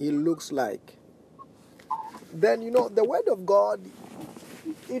how he looks like. Then, the Word of God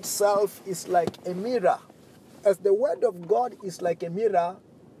itself is like a mirror. As the Word of God is like a mirror,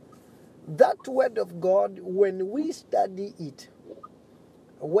 that Word of God, when we study it,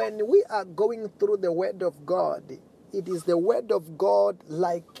 when we are going through the Word of God, it is the Word of God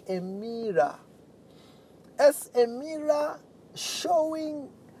like a mirror. As a mirror showing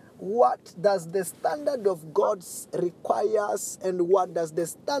what does the standard of God requires and what does the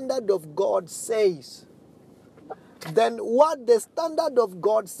standard of God says. Then what the standard of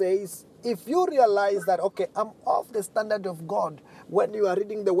God says, if you realize that, okay, I'm off the standard of God when you are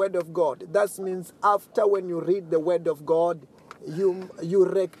reading the Word of God, that means after when you read the Word of God, you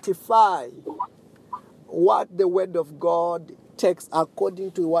rectify what the Word of God takes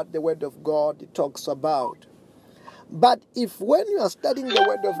according to what the Word of God talks about. But if when you are studying the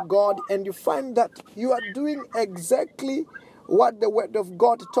Word of God and you find that you are doing exactly what the Word of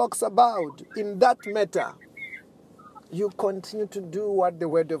God talks about in that matter, you continue to do what the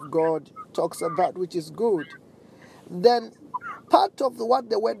Word of God talks about, which is good, then part of what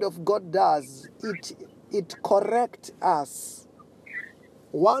the Word of God does, it corrects us.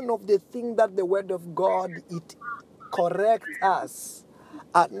 One of the things that the Word of God, it corrects us.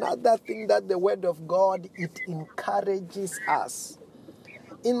 Another thing that the Word of God, it encourages us.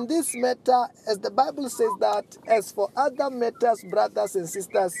 In this matter, as the Bible says that, as for other matters, brothers and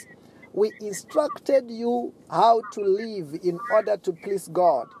sisters, we instructed you how to live in order to please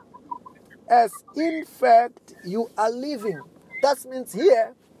God, as in fact you are living. That means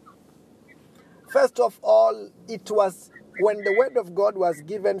here, first of all, it was when the word of God was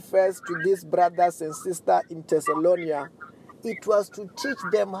given first to these brothers and sisters in Thessalonica, it was to teach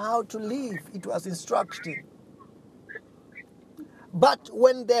them how to live. It was instructing. But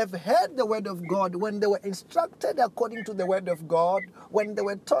when they've heard the word of God, when they were instructed according to the word of God, when they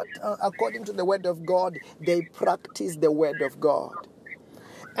were taught according to the word of God, they practiced the word of God.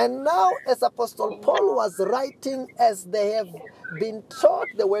 And now, as Apostle Paul was writing, as they have been taught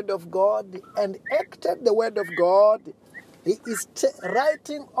the word of God and acted the word of God, he is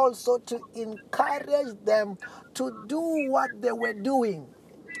writing also to encourage them to do what they were doing.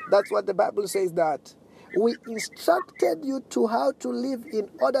 That's what the Bible says, that we instructed you to how to live in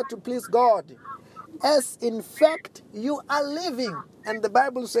order to please God, as in fact you are living. And the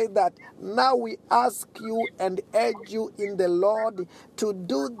Bible says that now we ask you and urge you in the Lord to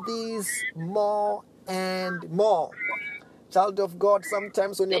do this more and more. Child of God,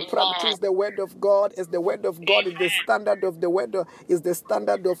 sometimes when you practice the word of God, as the word of God is the standard of the word, is the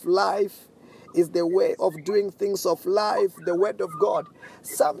standard of life, is the way of doing things of life, the word of God.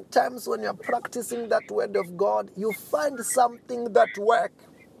 Sometimes when you're practicing that word of God, you find something that works.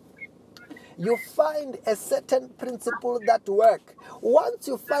 You find a certain principle that works. Once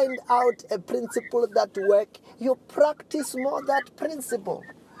you find out a principle that works, you practice more that principle.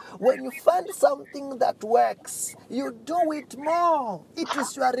 When you find something that works, you do it more. It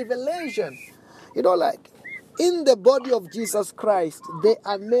is your revelation. You know, like in the body of Jesus Christ, there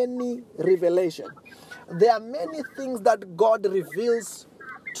are many revelations. There are many things that God reveals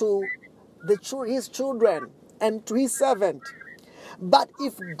to his children and to his servant. But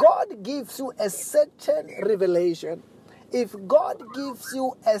if God gives you a certain revelation, if God gives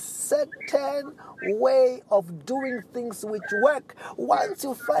you a certain way of doing things which work, once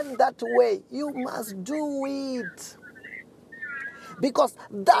you find that way, you must do it. Because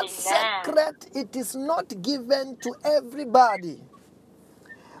that secret, it is not given to everybody.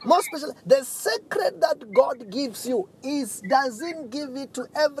 Most especially, the secret that God gives you doesn't give it to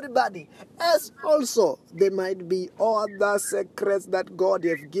everybody. As also, there might be other secrets that God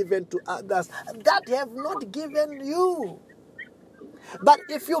has given to others that have not given you. But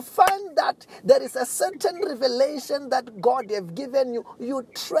if you find that there is a certain revelation that God has given you, you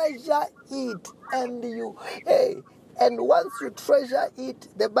treasure it, and once you treasure it,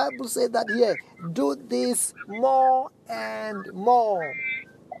 the Bible says that here, do this more and more.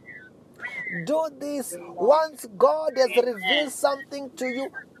 Do this. Once God has revealed something to you,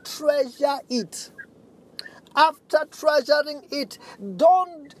 treasure it. After treasuring it,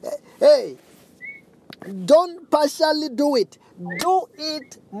 don't partially do it. Do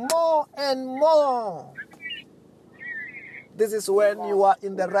it more and more. This is when you are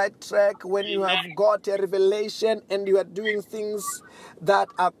in the right track, when you have got a revelation and you are doing things that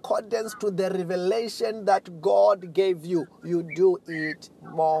accordance to the revelation that God gave you, you do it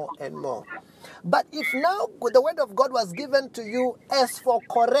more and more. But if now the word of God was given to you as for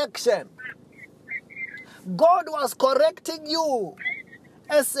correction, God was correcting you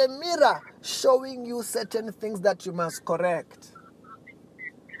as a mirror, showing you certain things that you must correct.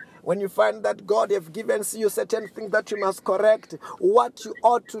 When you find that God has given you certain things that you must correct, what you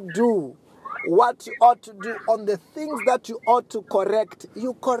ought to do on the things that you ought to correct,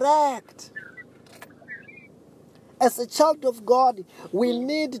 you correct. As a child of God, we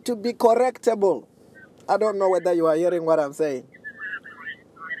need to be correctable. I don't know whether you are hearing what I'm saying.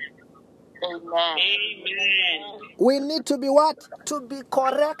 Amen. We need to be what? To be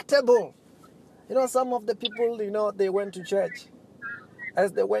correctable. You know, some of the people, they went to church.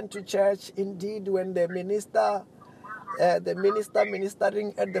 As they went to church, indeed, when the minister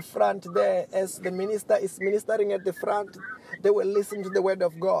ministering at the front there, as the minister is ministering at the front, they will listen to the word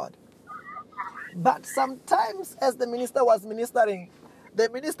of God. But sometimes, as the minister was ministering, the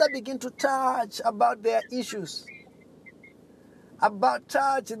minister began to touch about their issues. And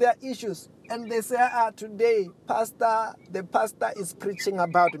they say, today, the pastor is preaching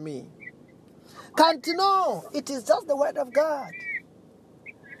about me. Can't you know? It is just the word of God.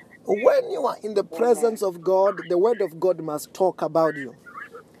 When you are in the presence of God, the word of God must talk about you.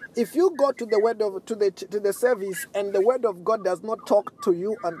 If you go to the service and the word of God does not talk to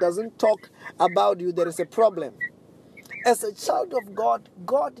you and doesn't talk about you, there is a problem. As a child of God,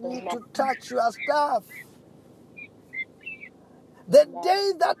 God needs to touch your stuff. The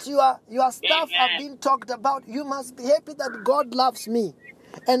day that your stuff are being talked about, you must be happy that God loves me.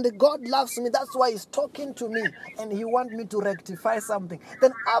 And God loves me, that's why He's talking to me. And He wants me to rectify something.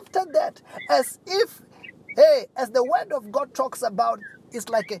 Then after that, as the word of God talks about is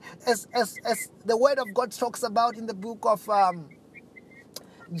like as the word of God talks about in the book of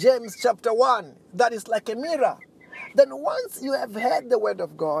James chapter 1, that is like a mirror. Then once you have heard the word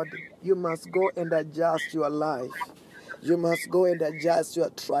of God, you must go and adjust your life. You must go and adjust your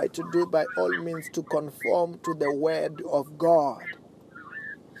try to do by all means to conform to the word of God.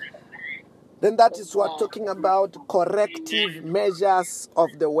 Then that is what talking about corrective measures of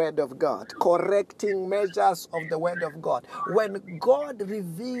the word of God. Correcting measures of the word of God. When God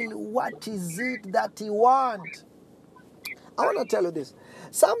reveals what is it that he wants. I want to tell you this.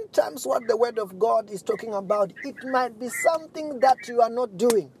 Sometimes what the word of God is talking about, it might be something that you are not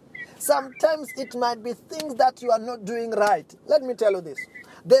doing. Sometimes it might be things that you are not doing right. Let me tell you this.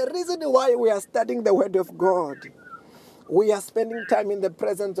 The reason why we are studying the word of God, we are spending time in the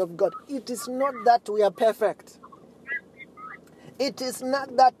presence of God, it is not that we are perfect. It is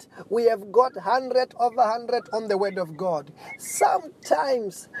not that we have got 100 over 100 on the word of God.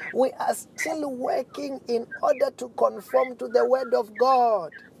 Sometimes we are still working in order to conform to the word of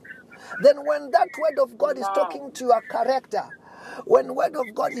God. Then when that word of God is talking to your character, when word of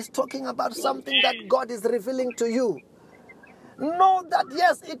God is talking about something that God is revealing to you, know that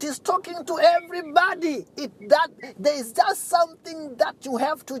yes, it is talking to everybody. That there is just something that you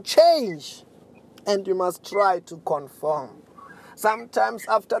have to change, and you must try to conform. Sometimes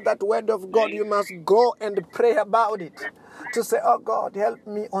after that word of God, you must go and pray about it. To say, oh God, help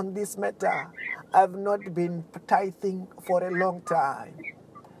me on this matter. I've not been tithing for a long time.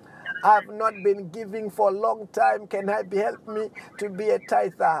 I've not been giving for a long time. Can help me to be a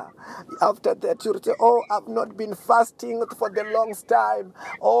tither? After that, you say, oh, I've not been fasting for the longest time.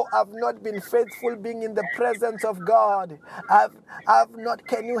 Oh, I've not been faithful being in the presence of God. I've not,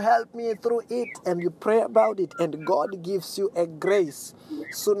 can you help me through it? And you pray about it, and God gives you a grace.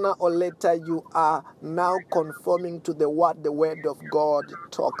 Sooner or later, you are now conforming to what the word of God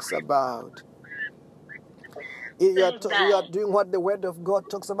talks about. You are doing what the word of God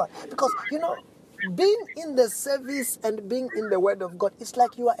talks about. Because, being in the service and being in the word of God, it's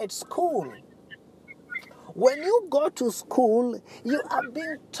like you are at school. When you go to school, you are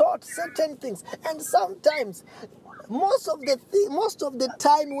being taught certain things. And sometimes, most of the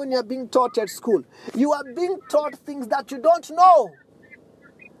time when you are being taught at school, you are being taught things that you don't know.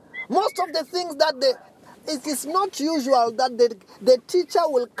 Most of the things that it is not usual that the teacher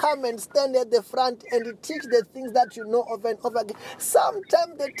will come and stand at the front and teach the things that you know over and over again.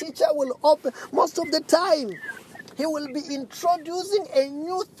 Sometimes the teacher will most of the time, he will be introducing a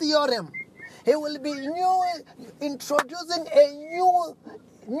new theorem. He will be introducing a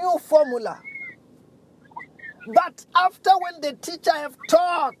new formula. But after when the teacher have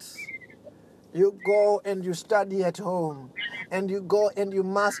taught, you go and you study at home. And you go and you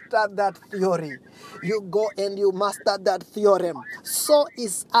master that theory. You go and you master that theorem. So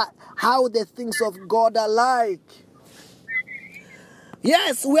is how the things of God are like.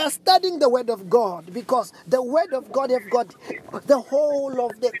 Yes, we are studying the word of God because the word of God have got the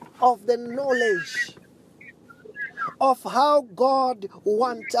whole of the knowledge of how God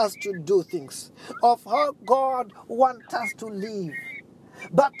wants us to do things, of how God wants us to live.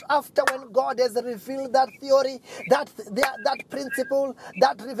 But after when God has revealed that theory, that principle,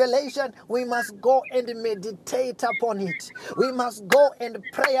 that revelation, we must go and meditate upon it. We must go and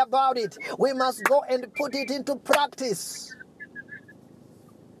pray about it. We must go and put it into practice.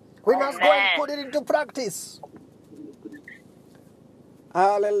 We must go and put it into practice.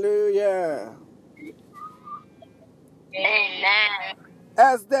 Hallelujah. Amen.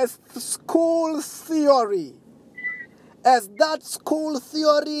 As the school theory, as that school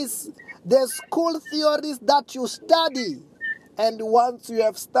theories, the school theories that you study, and once you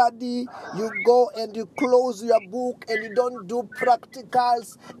have studied, you go and you close your book and you don't do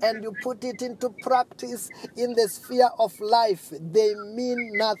practicals and you put it into practice in the sphere of life, they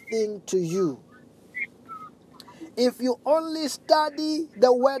mean nothing to you. If you only study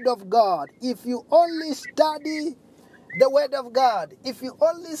the word of God, if you only study the word of God, if you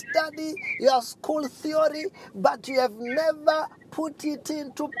only study your school theory, but you have never put it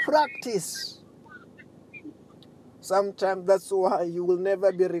into practice, sometimes that's why you will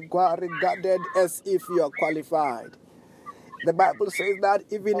never be regarded as if you are qualified. The Bible says that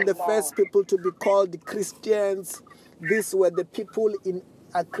even the first people to be called Christians, these were the people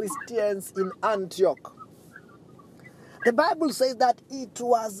Christians in Antioch. The Bible says that it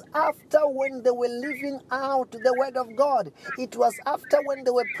was after when they were living out the word of God. It was after when they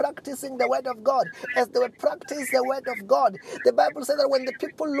were practicing the word of God. As they were practicing the word of God, the Bible says that when the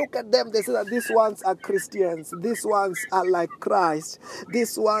people look at them, they say that these ones are Christians. These ones are like Christ.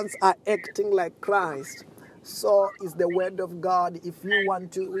 These ones are acting like Christ. So is the word of God. If we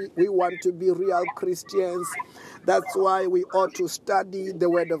want to be real Christians, that's why we ought to study the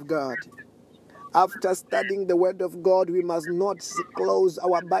word of God. After studying the word of God, we must not close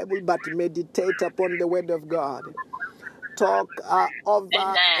our Bible, but meditate upon the word of God. Talk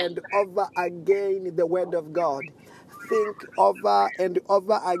over and over again the word of God. Think over and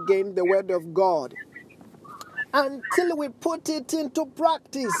over again the word of God. Until we put it into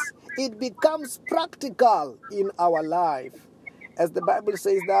practice, it becomes practical in our life. As the Bible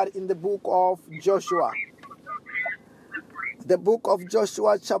says that in the book of Joshua. The book of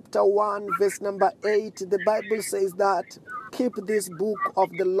Joshua chapter 1 verse number 8, the Bible says that, keep this book of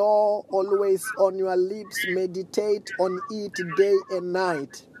the law always on your lips, meditate on it day and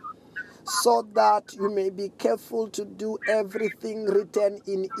night, so that you may be careful to do everything written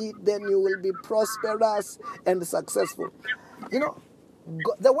in it, then you will be prosperous and successful. You know,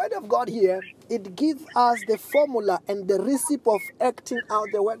 the word of God here, it gives us the formula and the recipe of acting out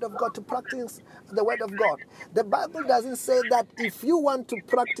the word of God, to practice the word of God. The Bible doesn't say that if you want to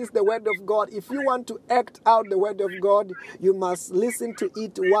practice the word of God, if you want to act out the word of God, you must listen to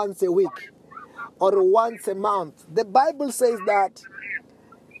it once a week or once a month. The Bible says that,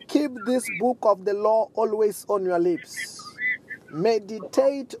 keep this book of the law always on your lips.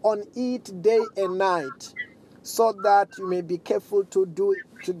 Meditate on it day and night, so that you may be careful to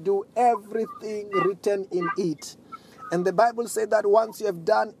do everything written in it. And the Bible says that once you have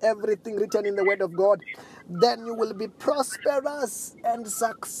done everything written in the word of God, then you will be prosperous and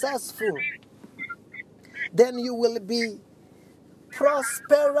successful. Then you will be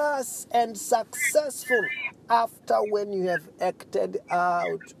prosperous and successful after when you have acted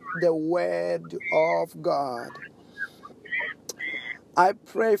out the word of God. I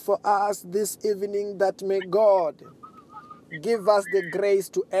pray for us this evening that may God give us the grace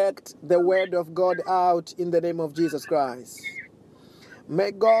to act the word of God out in the name of Jesus Christ.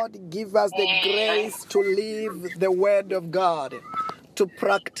 May God give us the grace to live the word of God, to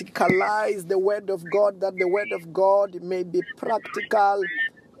practicalize the word of God, that the word of God may be practical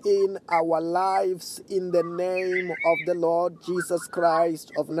in our lives in the name of the Lord Jesus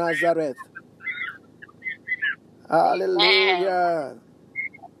Christ of Nazareth. Hallelujah.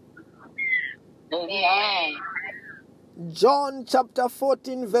 Amen. John chapter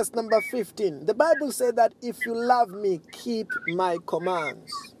 14 verse number 15. The Bible says that if you love me, keep my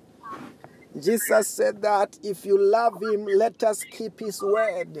commands. Jesus said that if you love him, let us keep his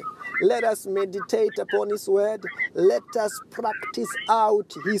word. Let us meditate upon his word. Let us practice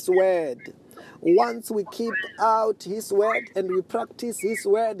out his word. Once we keep out his word and we practice his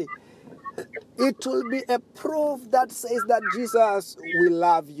word, it will be a proof that says that Jesus, we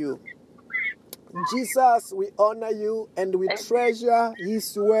love you. Jesus, we honor you and we treasure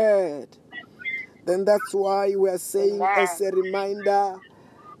his word. Then that's why we are saying as a reminder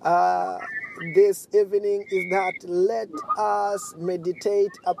this evening is that let us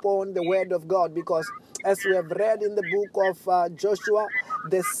meditate upon the word of God, because as we have read in the book of Joshua,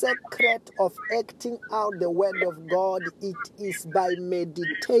 the secret of acting out the word of God, it is by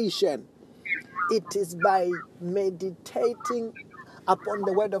meditation. It is by meditating upon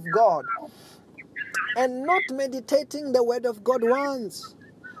the word of God. And not meditating the word of God once,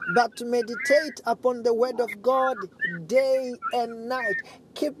 but to meditate upon the word of God day and night,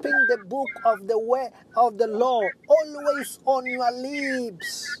 keeping the book of the way of the law always on your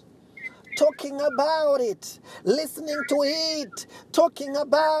lips, talking about it, listening to it, talking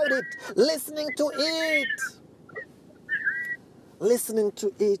about it, listening to it. Listening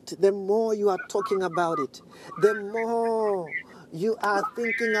to it, the more you are talking about it, the more you are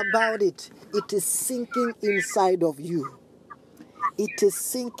thinking about it, it is sinking inside of you. It is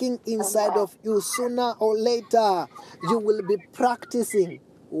sinking inside of you. Sooner or later, you will be practicing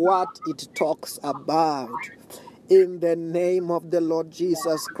what it talks about. In the name of the Lord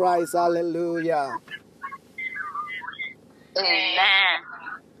Jesus Christ. Hallelujah. Amen.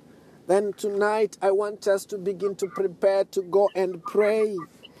 Then tonight, I want us to begin to prepare to go and pray.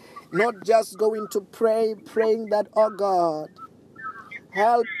 Not just going to pray, praying that, oh God,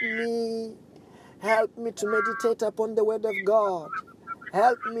 help me to meditate upon the word of God.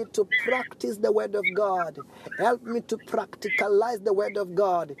 Help me to practice the word of God. Help me to practicalize the word of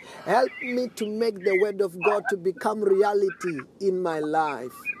God. Help me to make the word of God to become reality in my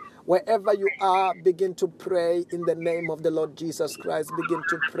life. Wherever you are, begin to pray in the name of the Lord Jesus Christ. Begin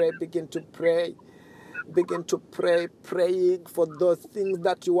to pray, begin to pray. Begin to pray, praying for those things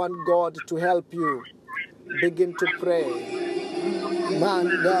that you want God to help you. Begin to pray.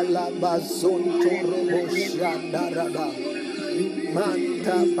 Mandala bazonto robo shandarada.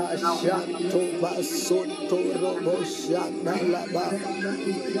 Manta bashanto basoto robo shandalaba.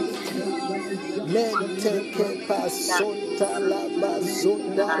 Menteke basonta laba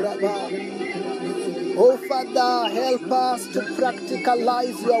zundaraba. Oh Father, help us to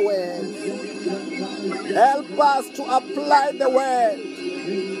practicalize your word. Help us to apply the word.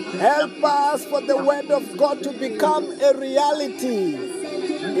 Help us for the word of God to become a reality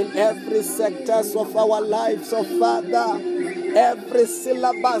in every sectors of our lives, oh Father. Every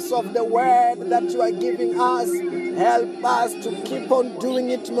syllabus of the word that you are giving us, help us to keep on doing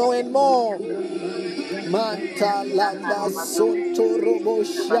it more and more. Manta laba sonto robo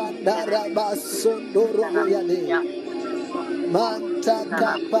shanda raba sondo robo yade. Manta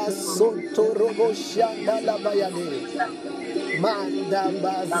kapa sonto robo shanda laba yade. Manda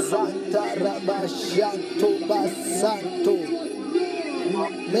bazanta raba shanto basanto.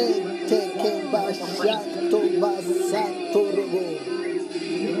 Mente ke bashanto basanto robo.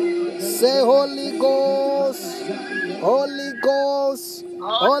 Say Holy Ghost, Holy Ghost,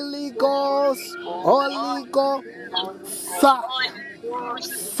 Holy Ghost, Holy Ghost,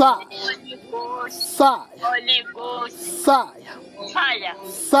 fire, fire, fire,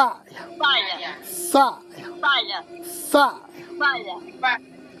 fire, fire, fire, fire.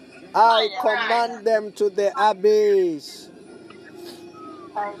 I command them to the abyss.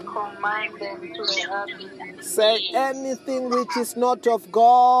 I command them to the abyss. Say anything which is not of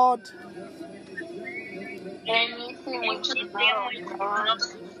God Anything which is not of God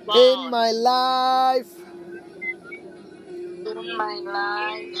in my life, in my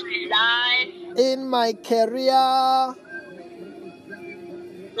life, in my career,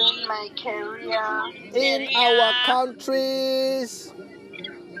 in my career, in our countries,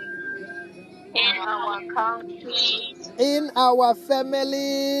 in our country, in our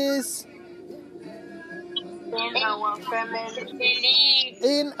families, in our family,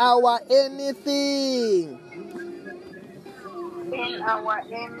 in our anything. in our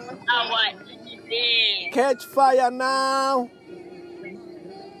anything. Catch fire now.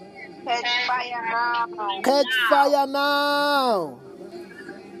 Catch fire now. Catch fire now.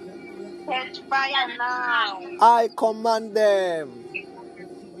 Catch fire now. I command them.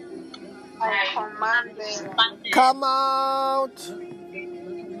 I command them. Come out.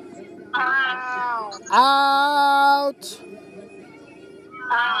 Out. Out.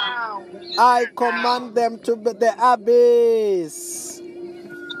 Out. I command them to the abyss.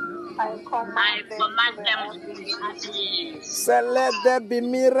 I command them to the abyss. Say, let there be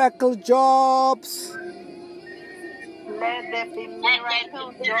miracle jobs. Let there be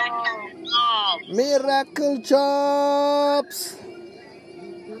miracle jobs. Miracle jobs.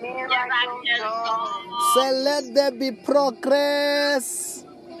 Miracle jobs. Say, let there be progress.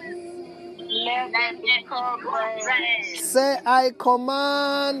 Let there be progress. Say, I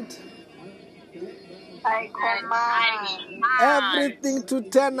command everything to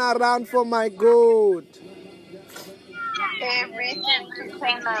turn around for my good. Everything to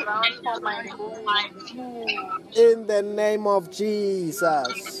turn around for my good. In the name of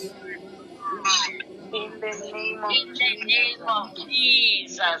Jesus. In the name of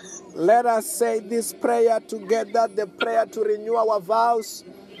Jesus. Let us say this prayer together, the prayer to renew our vows,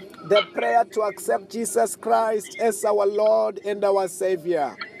 the prayer to accept Jesus Christ as our Lord and our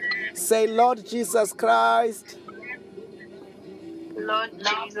Savior. Say, Lord Jesus Christ, Lord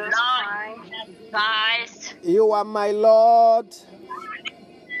Jesus Christ, you are my Lord.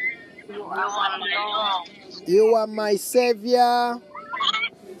 you are my Lord. You are my Savior.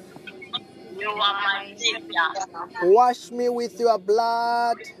 You are my Savior. Wash me with your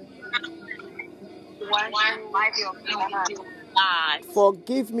blood. Wash me with your blood.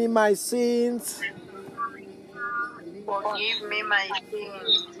 Forgive me my sins. Forgive me my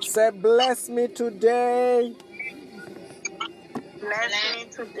sins. Say, bless me today. Bless me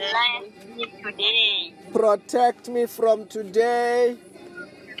today. Protect me from today.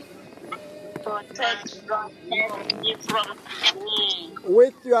 Protect me from today.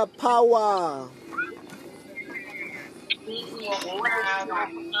 With your power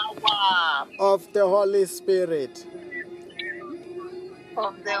of the Holy Spirit.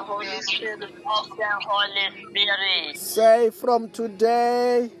 Of the Holy Spirit. Of the Holy Spirit. Say, from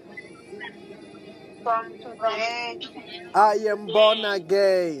today, I am born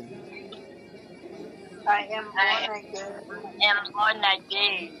again. I am born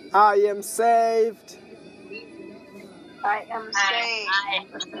again. I am saved. I am saved.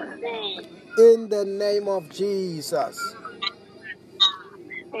 In the name of Jesus.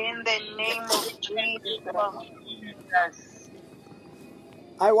 In the name of Jesus.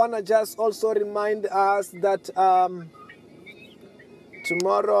 I want to just also remind us that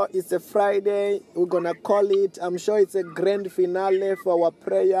tomorrow is a Friday. We're going to call it, I'm sure it's a grand finale for our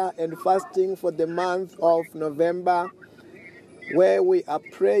prayer and fasting for the month of November, where we are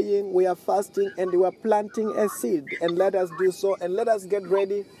praying, we are fasting, and we are planting a seed. And let us do so, and let us get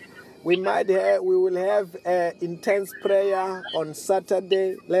ready. We will have intense prayer on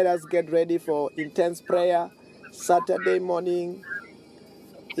Saturday. Let us get ready for intense prayer Saturday morning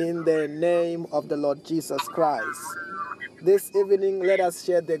in the name of the Lord Jesus Christ. This evening, let us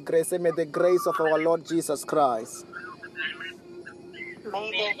share the grace. And may the grace of our Lord Jesus Christ,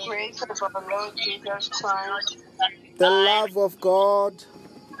 May the grace of our Lord Jesus Christ, the love of God,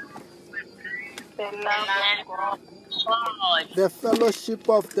 the love of God, the fellowship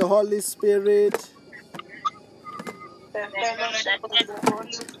of the Holy Spirit the fellowship of the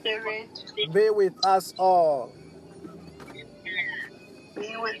Holy Spirit be with us all.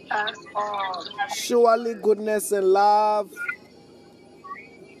 be with us all. Surely goodness and love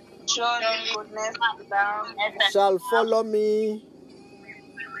Surely goodness and love shall follow me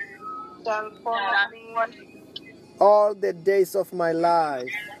shall follow me all the days of my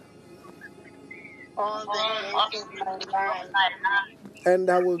life, all the days of my life, and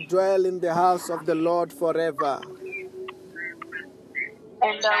I will dwell in the house of the Lord forever.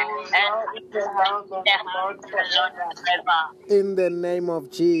 and I will dwell in the house of the Lord forever. In the name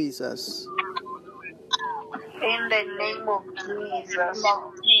of Jesus. In the name of Jesus.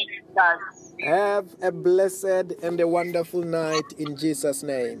 Have a blessed and a wonderful night in Jesus'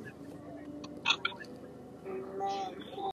 name.